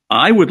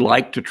 I would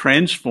like to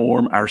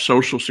transform our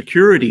Social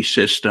Security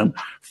system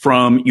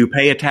from you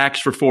pay a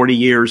tax for 40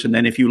 years, and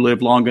then if you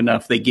live long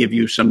enough, they give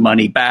you some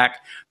money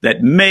back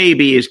that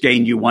maybe has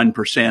gained you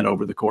 1%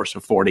 over the course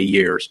of 40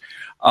 years,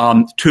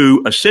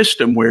 to a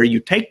system where you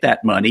take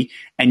that money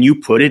and you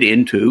put it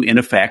into, in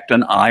effect,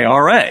 an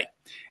IRA.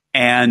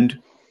 And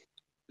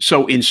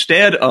so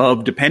instead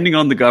of depending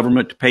on the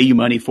government to pay you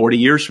money 40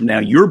 years from now,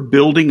 you're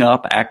building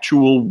up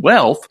actual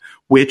wealth,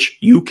 which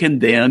you can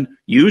then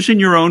use in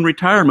your own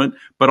retirement,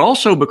 but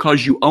also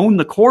because you own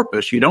the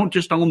corpus. You don't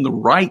just own the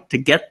right to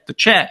get the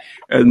check,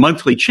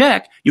 monthly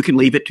check, you can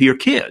leave it to your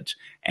kids.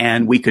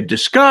 And we could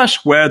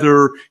discuss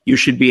whether you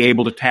should be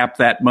able to tap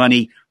that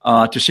money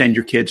to send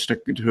your kids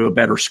to a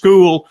better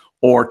school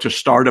or to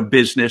start a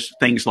business,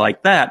 things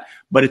like that.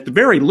 But at the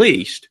very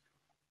least,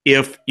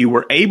 if you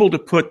were able to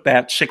put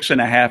that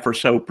 6.5% or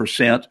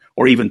so,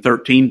 or even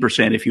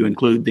 13% if you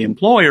include the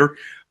employer,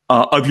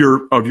 of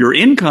your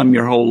income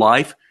your whole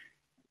life,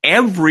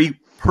 every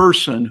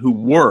person who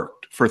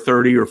worked for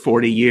 30 or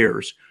 40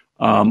 years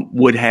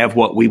would have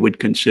what we would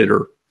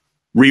consider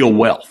real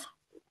wealth.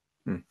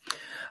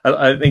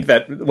 I think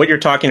that what you're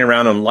talking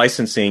around on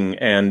licensing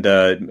and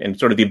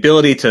sort of the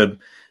ability to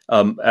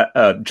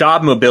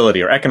job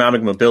mobility or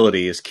economic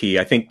mobility is key.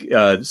 I think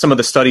some of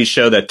the studies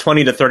show that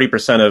 20 to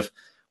 30% of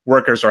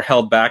workers are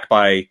held back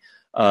by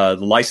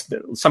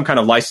some kind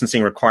of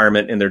licensing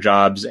requirement in their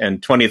jobs,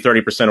 and 20 to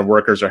 30% of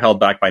workers are held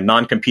back by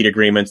non-compete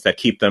agreements that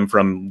keep them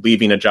from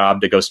leaving a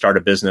job to go start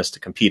a business to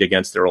compete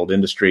against their old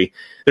industry.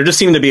 There just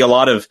seem to be a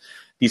lot of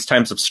these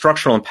types of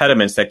structural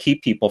impediments that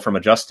keep people from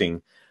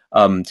adjusting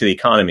to the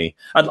economy.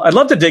 I'd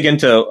love to dig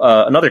into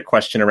another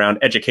question around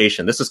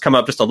education. This has come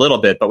up just a little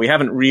bit, but we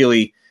haven't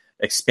really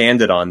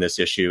expanded on this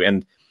issue.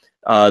 And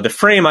the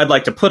frame I'd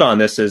like to put on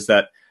this is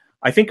that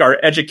I think our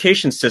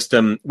education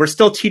system, we're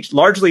still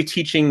largely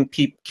teaching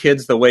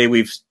kids the way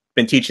we've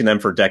been teaching them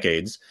for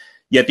decades.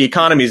 Yet the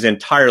economy is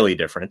entirely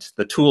different.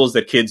 The tools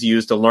that kids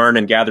use to learn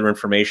and gather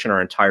information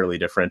are entirely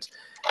different.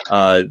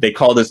 They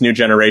call this new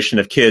generation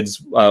of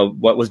kids,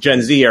 what was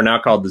Gen Z, are now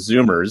called the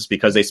Zoomers,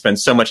 because they spend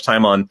so much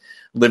time on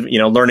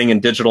learning in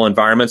digital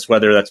environments,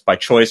 whether that's by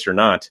choice or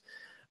not.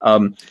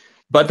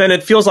 But then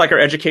it feels like our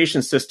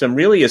education system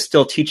really is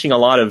still teaching a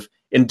lot of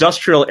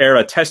industrial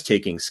era test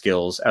taking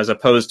skills as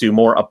opposed to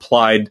more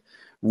applied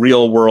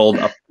real world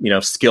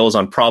skills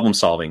on problem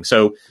solving.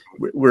 So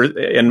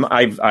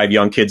I have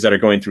young kids that are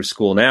going through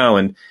school now,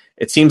 and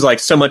it seems like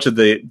so much of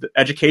the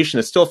education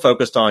is still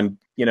focused on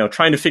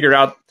trying to figure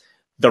out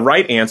the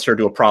right answer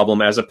to a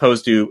problem as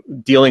opposed to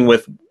dealing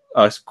with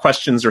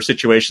questions or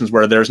situations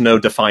where there's no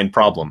defined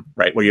problem,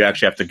 right? Where you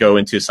actually have to go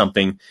into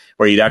something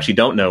where you actually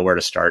don't know where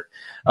to start.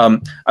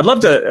 I'd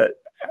love to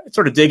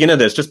sort of dig into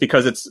this just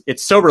because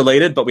it's so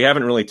related, but we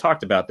haven't really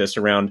talked about this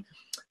around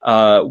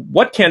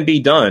what can be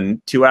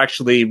done to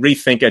actually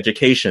rethink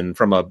education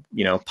from a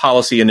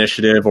policy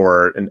initiative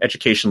or an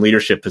education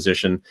leadership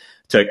position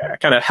to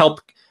kind of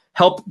help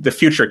the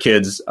future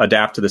kids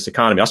adapt to this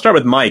economy. I'll start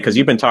with Mike, because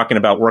you've been talking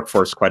about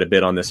workforce quite a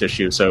bit on this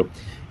issue. So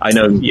I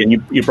know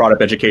you brought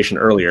up education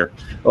earlier.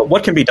 But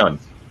what can be done?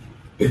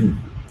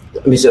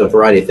 I mean, so a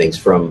variety of things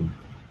from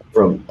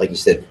like you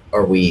said,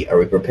 are we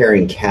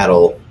preparing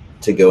cattle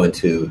to go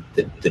into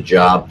the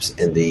jobs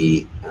and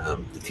the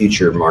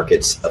future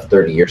markets of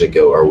 30 years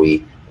ago? Are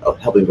we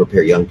helping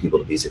prepare young people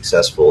to be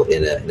successful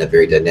in a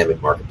very dynamic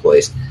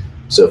marketplace?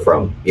 So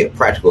from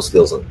practical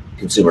skills on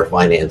consumer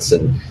finance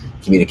and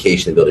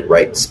communication, ability to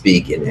write and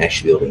speak and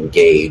actually be able to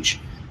engage,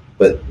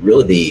 but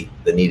really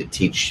the need to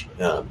teach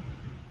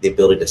the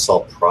ability to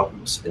solve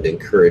problems and to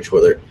encourage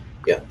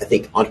I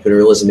think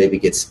entrepreneurialism maybe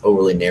gets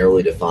overly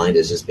narrowly defined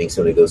as just being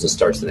somebody who goes and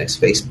starts the next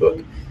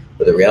Facebook.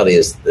 But the reality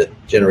is that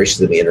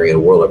generations will be entering a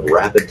world of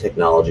rapid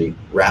technology,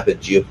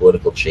 rapid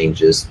geopolitical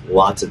changes,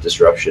 lots of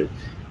disruption.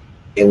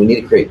 And we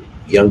need to create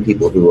young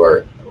people who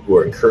are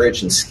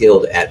encouraged and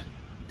skilled at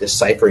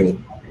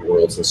deciphering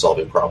worlds and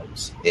solving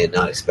problems, and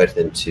not expect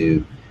them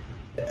to.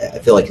 I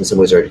feel like in some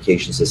ways our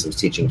education system is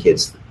teaching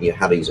kids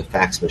how to use a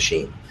fax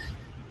machine.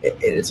 And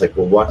it's like,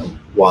 well,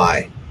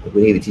 why?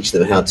 We need to teach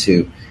them how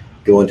to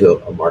go into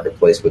a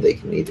marketplace where they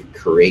can need to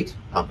create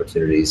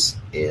opportunities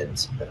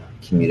and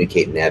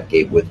communicate and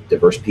navigate with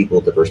diverse people,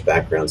 diverse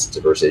backgrounds,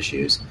 diverse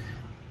issues,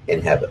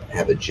 and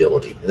have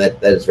agility. And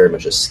that is very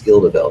much a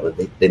skill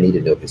development. They need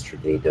to know history.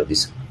 They need to know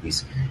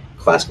these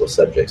classical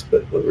subjects.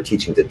 But when we're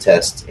teaching to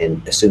test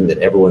and assume that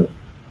everyone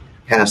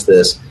passed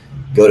this,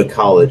 go to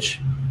college,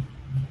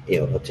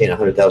 obtain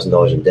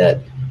 $100,000 in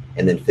debt,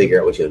 and then figure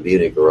out what you want to be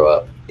when you grow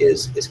up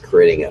is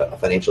creating a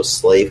financial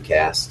slave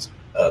caste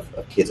of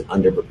kids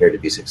underprepared to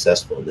be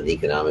successful and then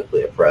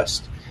economically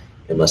oppressed.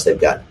 Unless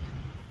they've got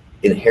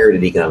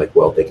inherited economic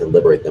wealth, they can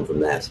liberate them from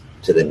that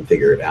to then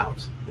figure it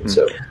out. And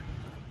so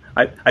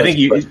I think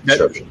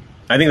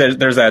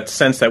there's that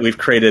sense that we've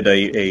created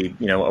a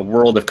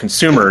world of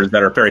consumers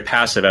that are very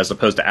passive as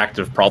opposed to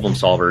active problem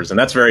solvers, and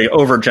that's very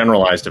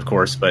overgeneralized, of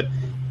course, but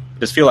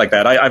just feel like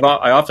that. I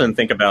often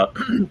think about,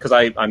 because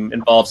I'm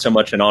involved so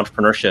much in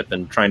entrepreneurship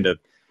and trying to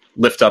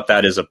lift up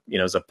that as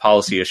a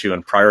policy issue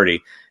and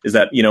priority, is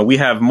that we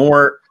have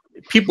more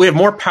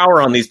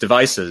power on these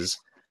devices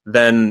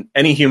than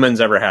any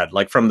humans ever had.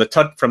 Like from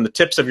the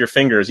tips of your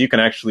fingers, you can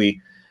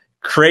actually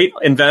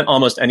invent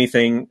almost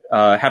anything,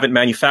 have it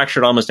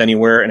manufactured almost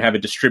anywhere, and have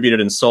it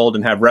distributed and sold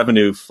and have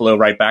revenue flow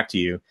right back to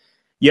you.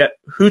 Yet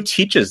who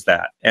teaches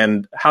that?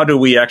 And how do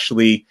we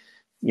actually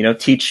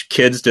teach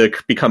kids to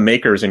become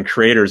makers and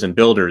creators and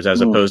builders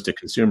as opposed to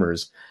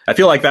consumers? I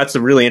feel like that's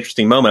a really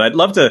interesting moment. I'd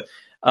love to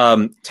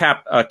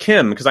tap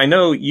Kim, because I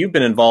know you've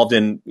been involved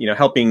in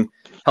helping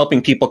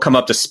people come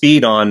up to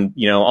speed on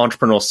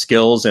entrepreneurial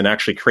skills and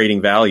actually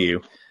creating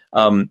value.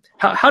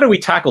 How do we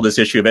tackle this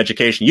issue of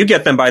education? You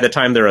get them by the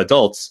time they're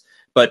adults,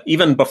 but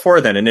even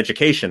before then in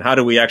education, how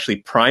do we actually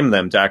prime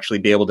them to actually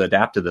be able to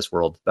adapt to this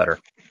world better?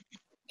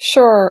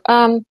 Sure.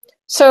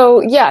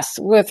 So yes,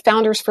 with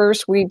Founders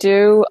First, we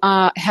do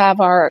have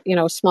our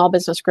small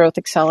business growth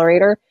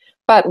accelerator.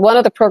 But one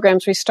of the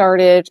programs we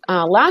started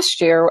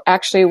last year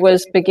actually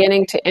was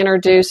beginning to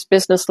introduce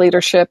business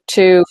leadership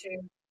to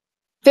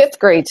fifth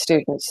grade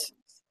students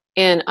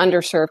in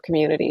underserved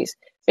communities.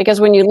 Because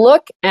when you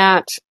look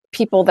at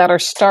people that are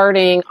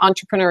starting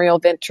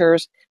entrepreneurial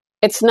ventures,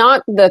 it's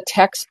not the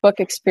textbook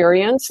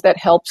experience that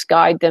helps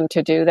guide them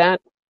to do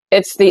that.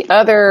 It's the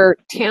other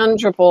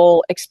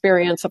tangible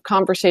experience of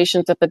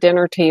conversations at the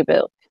dinner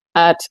table,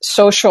 at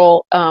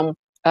social and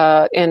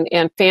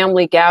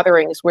family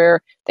gatherings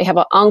where they have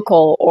an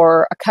uncle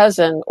or a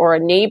cousin or a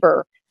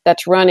neighbor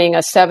that's running a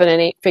 7-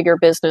 and 8-figure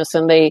business,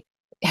 and they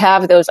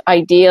have those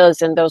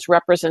ideas and those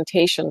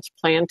representations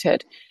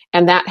planted.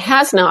 And that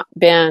has not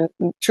been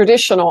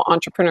traditional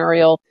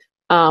entrepreneurial,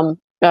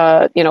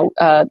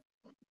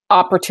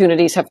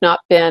 opportunities have not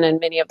been in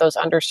many of those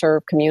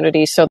underserved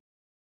communities. So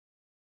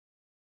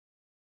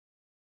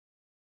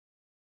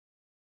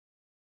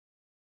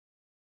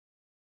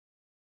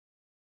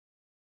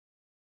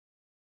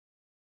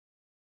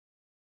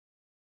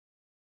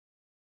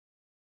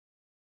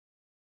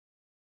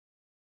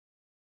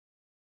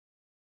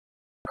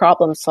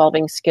problem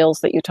solving skills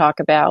that you talk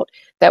about,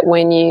 that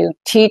when you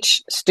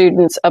teach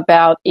students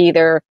about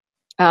either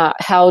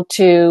how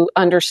to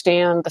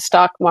understand the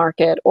stock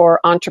market or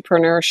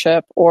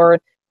entrepreneurship or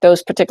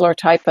those particular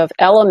type of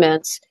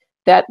elements,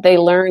 that they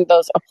learn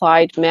those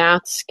applied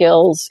math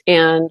skills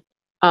and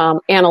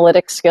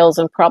analytic skills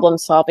and problem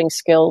solving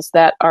skills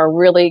that are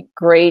really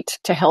great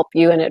to help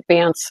you in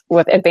advanced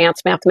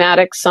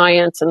mathematics,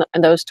 science,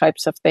 and those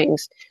types of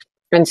things.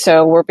 And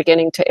so we're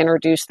beginning to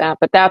introduce that,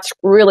 but that's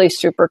really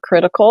super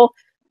critical.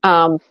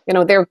 There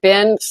have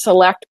been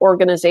select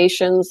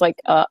organizations like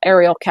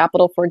Ariel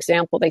Capital, for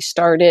example. They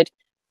started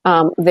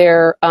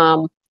their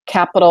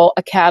Capital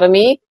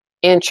Academy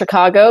in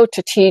Chicago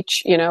to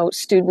teach,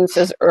 students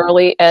as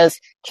early as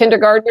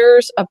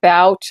kindergartners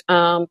about,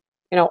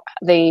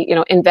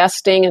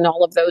 investing and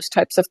all of those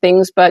types of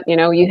things. But,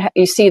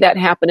 you see that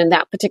happen in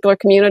that particular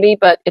community,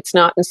 but it's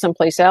not in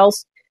someplace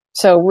else.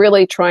 So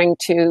really trying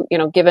to,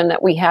 given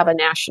that we have a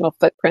national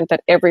footprint,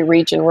 that every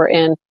region we're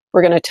in,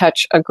 we're going to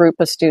touch a group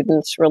of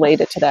students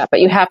related to that. But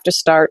you have to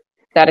start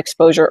that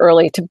exposure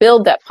early to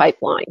build that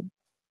pipeline.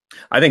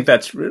 I think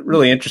that's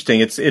really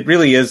interesting. It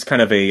really is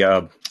kind of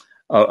a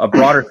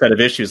broader set of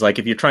issues. Like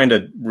if you're trying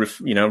to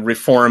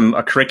reform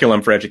a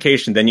curriculum for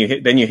education, then you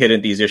hit into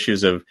these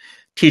issues of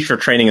teacher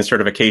training and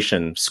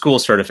certification, school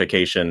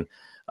certification,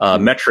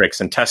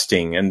 metrics and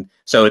testing. And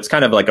so it's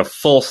kind of like a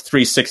full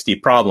 360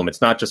 problem.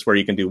 It's not just where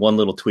you can do one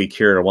little tweak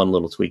here or one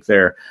little tweak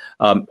there.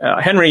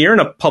 Henry, you're in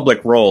a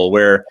public role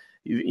where,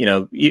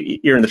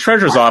 you're in the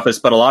treasurer's office,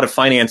 but a lot of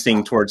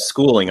financing towards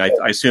schooling. I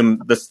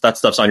assume that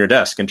stuff's on your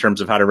desk in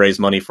terms of how to raise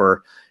money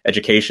for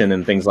education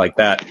and things like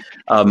that.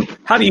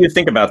 How do you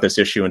think about this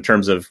issue in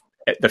terms of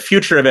the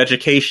future of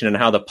education and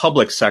how the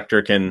public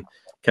sector can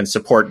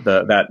support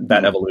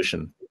that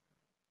evolution?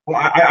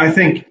 Well, I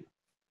think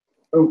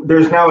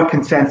there's now a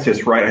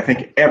consensus, right? I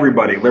think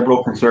everybody,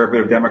 liberal,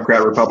 conservative,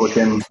 Democrat,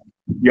 Republican,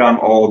 young,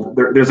 old,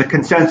 there's a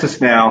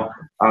consensus now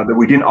that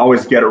we didn't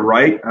always get it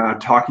right,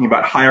 talking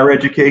about higher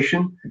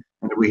education,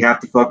 and that we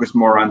have to focus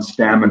more on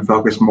STEM and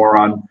focus more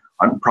on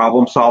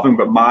problem solving.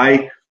 But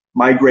my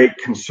great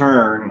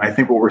concern, and I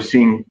think what we're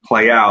seeing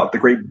play out, the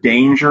great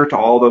danger to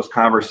all those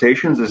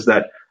conversations is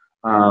that,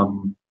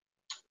 the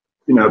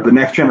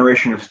next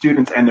generation of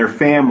students and their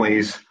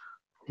families,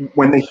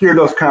 when they hear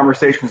those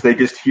conversations, they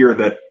just hear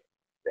that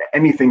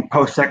anything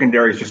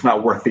post-secondary is just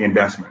not worth the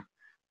investment.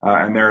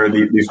 And there are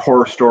these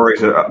horror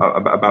stories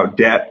about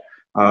debt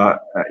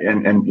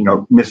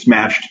and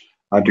mismatched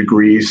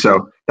degrees.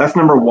 So that's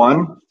number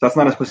one. That's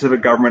not a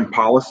specific government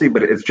policy,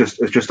 but it's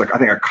just like, I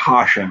think, a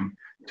caution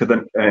in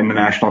the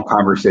national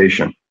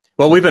conversation.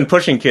 Well, we've been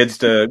pushing kids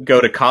to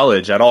go to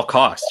college at all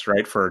costs,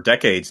 right, for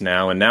decades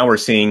now. And now we're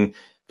seeing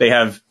they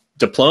have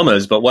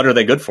diplomas, but what are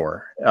they good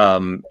for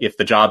if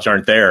the jobs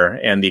aren't there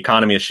and the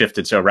economy has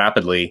shifted so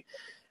rapidly?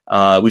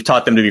 We've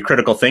taught them to be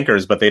critical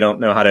thinkers, but they don't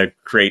know how to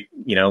create,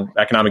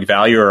 economic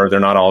value, or they're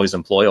not always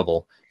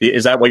employable.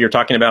 Is that what you're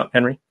talking about,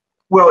 Henry?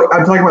 Well,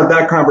 I'm talking about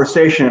that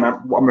conversation.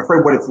 I'm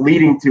afraid what it's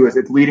leading to is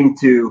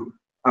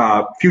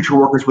future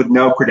workers with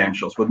no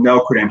credentials, with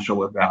no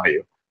credential of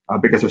value,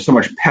 because there's so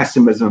much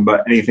pessimism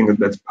about anything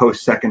that's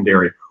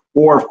post-secondary.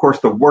 Or, of course,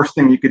 the worst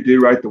thing you could do,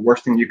 right? The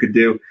worst thing you could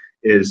do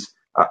is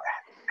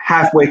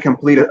halfway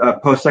complete a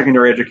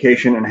post-secondary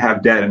education and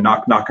have debt and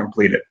not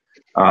complete it.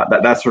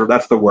 That's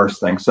the worst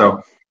thing.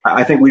 So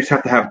I think we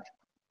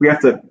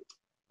have to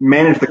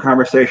manage the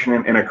conversation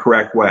in a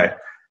correct way.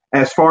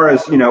 As far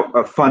as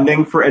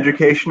funding for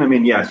education, I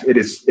mean, yes, it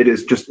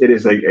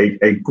is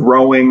a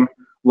growing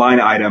line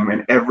item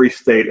in every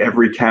state,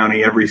 every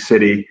county, every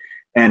city.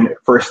 And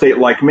for a state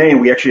like Maine,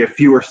 we actually have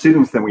fewer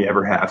students than we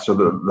ever have. So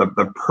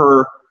the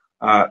per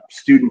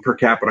student per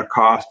capita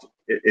cost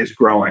is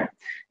growing.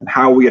 And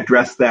how we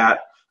address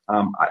that,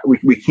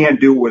 we can't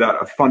do it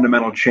without a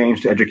fundamental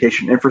change to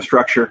education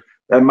infrastructure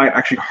that might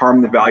actually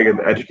harm the value of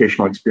the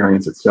educational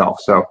experience itself.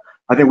 So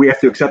I think we have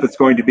to accept it's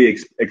going to be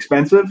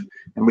expensive,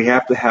 and we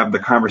have to have the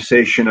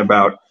conversation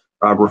about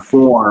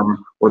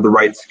reform or the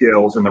right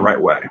skills in the right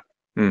way.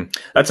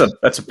 That's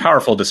a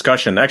powerful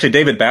discussion. Actually,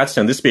 David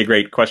Batstone, this would be a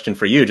great question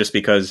for you, just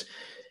because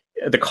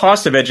the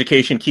costs of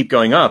education keep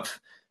going up,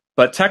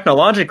 but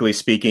technologically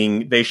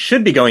speaking, they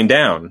should be going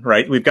down,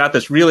 right? We've got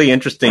this really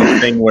interesting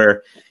thing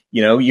where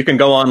you can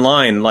go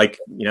online, like,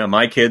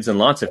 my kids and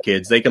lots of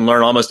kids, they can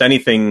learn almost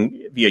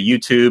anything via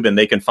YouTube, and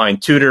they can find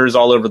tutors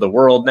all over the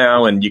world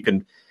now. And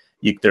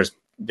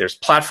there's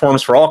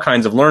platforms for all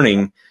kinds of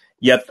learning,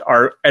 yet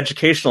our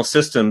educational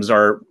systems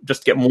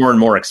get more and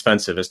more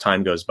expensive as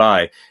time goes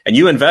by. And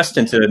you invest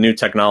into new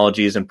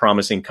technologies and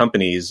promising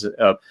companies.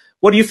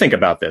 What do you think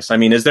about this? I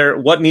mean,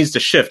 what needs to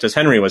shift? As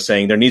Henry was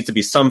saying, there needs to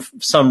be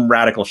some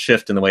radical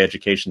shift in the way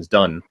education's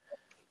done.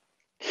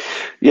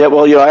 Yeah,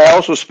 well, I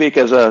also speak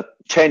as a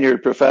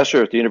tenured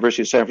professor at the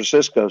University of San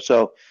Francisco.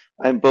 So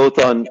I'm both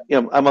on,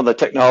 I'm on the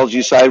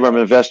technology side where I'm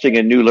investing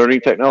in new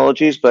learning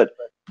technologies, but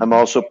I'm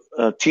also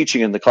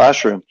teaching in the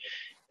classroom.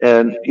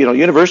 And,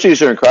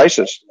 universities are in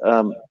crisis.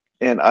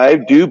 And I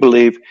do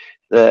believe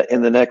that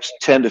in the next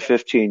 10 to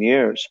 15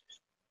 years,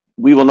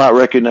 we will not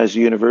recognize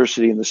the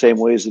university in the same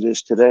way as it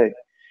is today.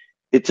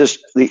 It's just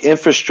the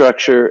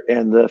infrastructure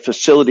and the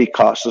facility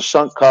costs, the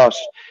sunk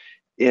costs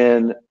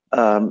in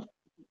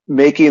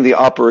making the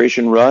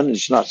operation run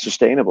is not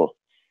sustainable.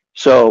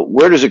 So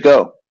where does it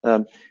go?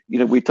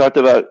 We talked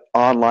about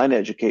online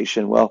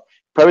education. Well,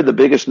 probably the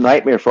biggest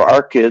nightmare for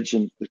our kids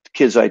and the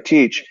kids I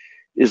teach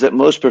is that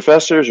most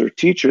professors or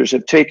teachers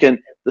have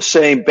taken the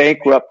same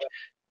bankrupt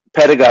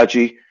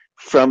pedagogy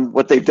from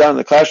what they've done in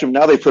the classroom.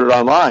 Now they put it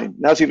online.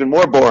 Now it's even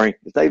more boring.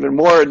 It's even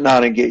more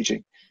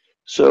non-engaging.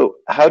 So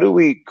how do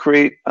we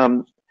create,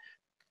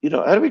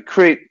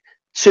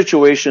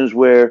 situations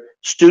where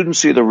students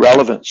see the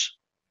relevance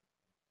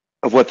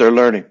of what they're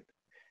learning,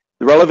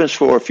 the relevance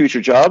for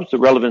future jobs, the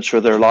relevance for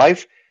their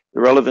life,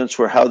 the relevance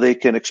for how they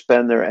can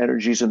expend their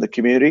energies in the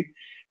community.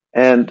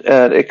 And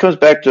it comes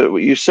back to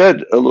what you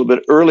said a little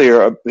bit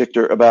earlier,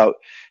 Victor, about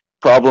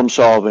problem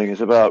solving.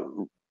 It's about,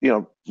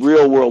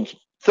 real world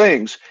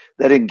things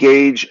that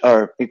engage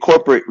or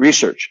incorporate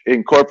research,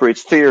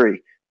 incorporates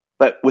theory,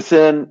 but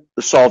within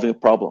the solving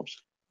of problems.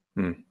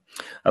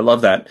 I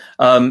love that.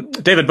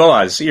 David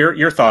Boaz,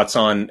 your thoughts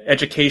on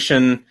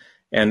education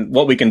and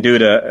what we can do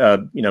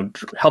to,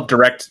 help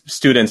direct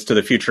students to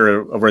the future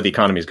of where the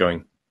economy is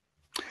going.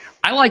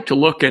 I like to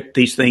look at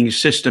these things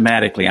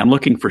systematically. I'm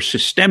looking for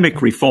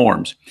systemic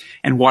reforms.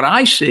 And what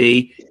I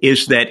see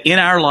is that in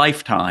our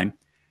lifetime,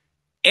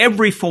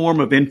 every form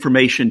of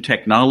information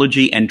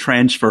technology and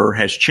transfer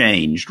has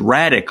changed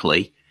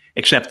radically,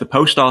 except the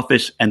post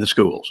office and the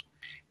schools.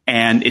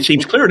 And it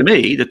seems clear to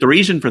me that the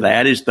reason for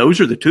that is those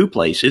are the two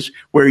places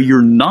where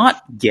you're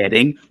not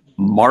getting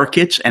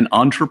markets and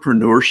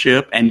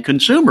entrepreneurship and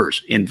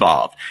consumers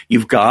involved.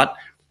 You've got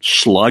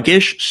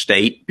sluggish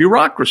state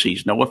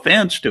bureaucracies. No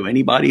offense to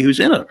anybody who's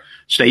in a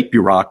state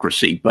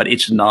bureaucracy, but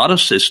it's not a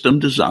system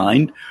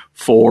designed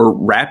for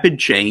rapid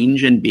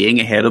change and being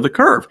ahead of the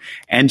curve.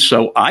 And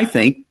so I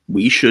think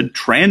we should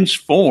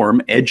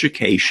transform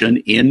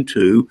education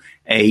into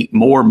a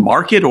more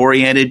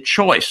market-oriented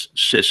choice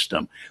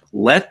system.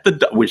 As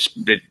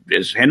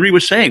Henry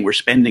was saying, we're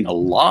spending a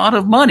lot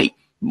of money,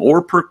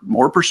 more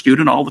per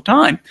student all the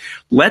time.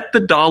 Let the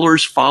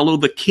dollars follow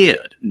the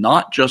kid,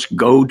 not just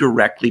go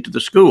directly to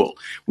the school.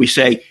 We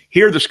say,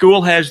 here, the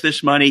school has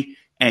this money,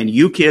 and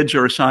you kids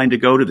are assigned to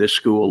go to this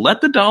school.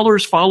 Let the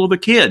dollars follow the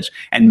kids,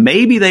 and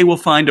maybe they will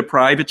find a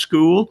private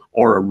school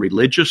or a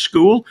religious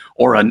school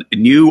or a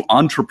new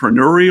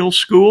entrepreneurial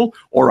school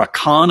or a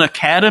Khan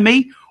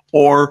Academy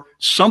or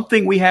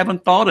something we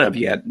haven't thought of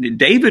yet.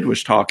 David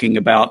was talking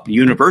about the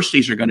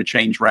universities are going to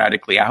change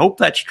radically. I hope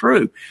that's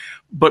true.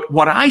 But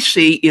what I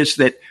see is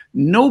that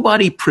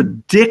nobody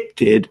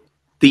predicted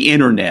the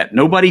internet.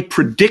 Nobody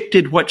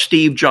predicted what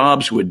Steve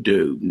Jobs would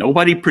do.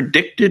 Nobody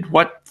predicted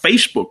what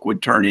Facebook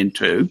would turn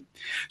into.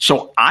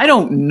 So I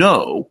don't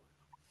know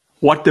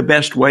what the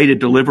best way to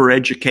deliver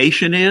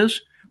education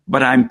is,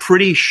 but I'm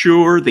pretty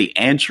sure the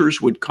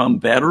answers would come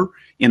better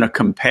in a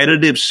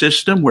competitive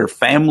system where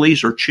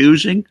families are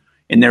choosing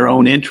in their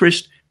own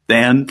interest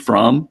than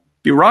from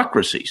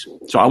bureaucracies.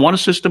 So I want a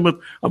system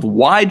of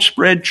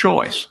widespread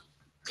choice.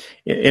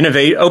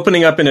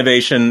 Opening up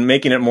innovation,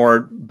 making it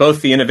more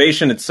both the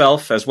innovation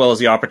itself as well as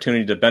the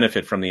opportunity to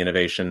benefit from the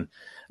innovation.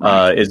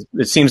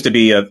 It seems to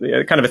be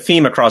a kind of a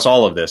theme across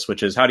all of this,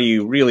 which is how do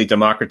you really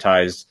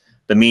democratize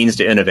the means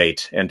to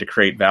innovate and to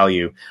create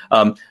value.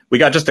 We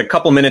got just a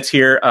couple minutes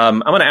here. I'm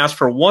going to ask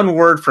for one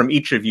word from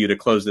each of you to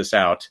close this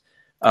out.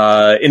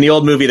 In the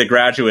old movie The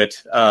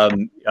Graduate,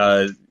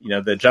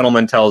 the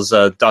gentleman tells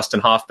Dustin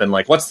Hoffman,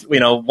 like, what's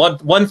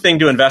one thing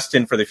to invest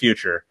in for the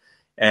future?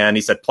 And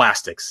he said,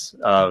 plastics,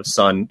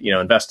 son,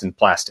 invest in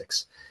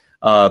plastics.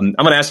 I'm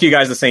going to ask you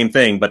guys the same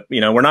thing, but,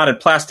 we're not in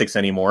plastics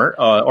anymore.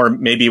 Or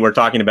maybe we're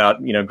talking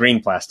about,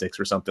 green plastics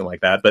or something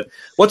like that. But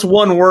what's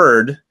one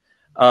word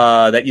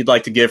that you'd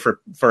like to give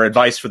for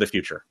advice for the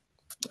future?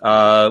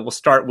 We'll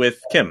start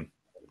with Kim.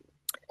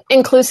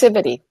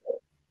 Inclusivity.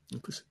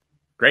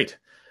 Great.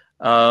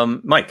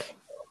 Mike.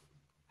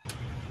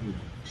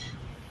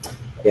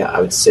 Yeah, I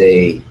would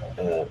say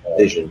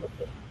vision,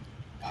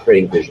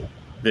 creating vision.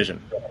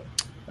 Vision.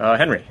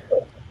 Henry.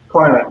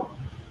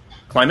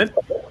 Climate.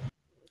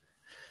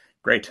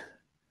 Great.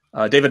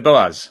 David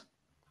Boaz.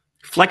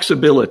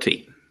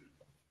 Flexibility.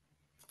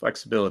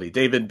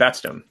 David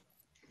Batstone.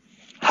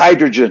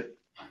 Hydrogen.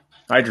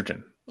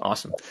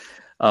 Awesome.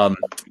 And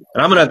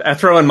I'm going to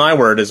throw in my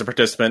word as a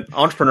participant,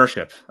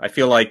 entrepreneurship. I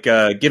feel like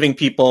giving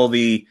people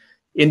the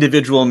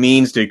individual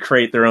means to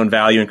create their own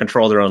value and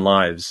control their own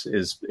lives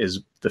is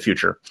the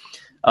future.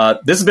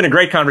 This has been a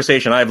great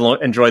conversation. I've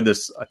enjoyed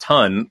this a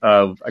ton.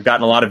 I've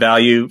gotten a lot of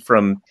value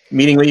from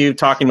meeting with you,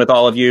 talking with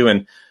all of you,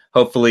 and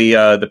hopefully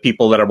the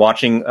people that are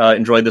watching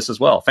enjoyed this as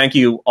well. Thank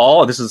you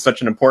all. This is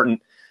such an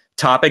important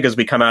topic as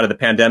we come out of the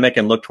pandemic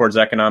and look towards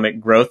economic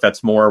growth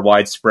that's more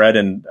widespread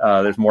and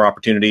there's more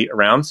opportunity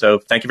around. So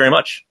thank you very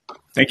much.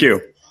 Thank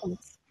you.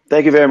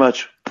 Thank you very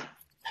much.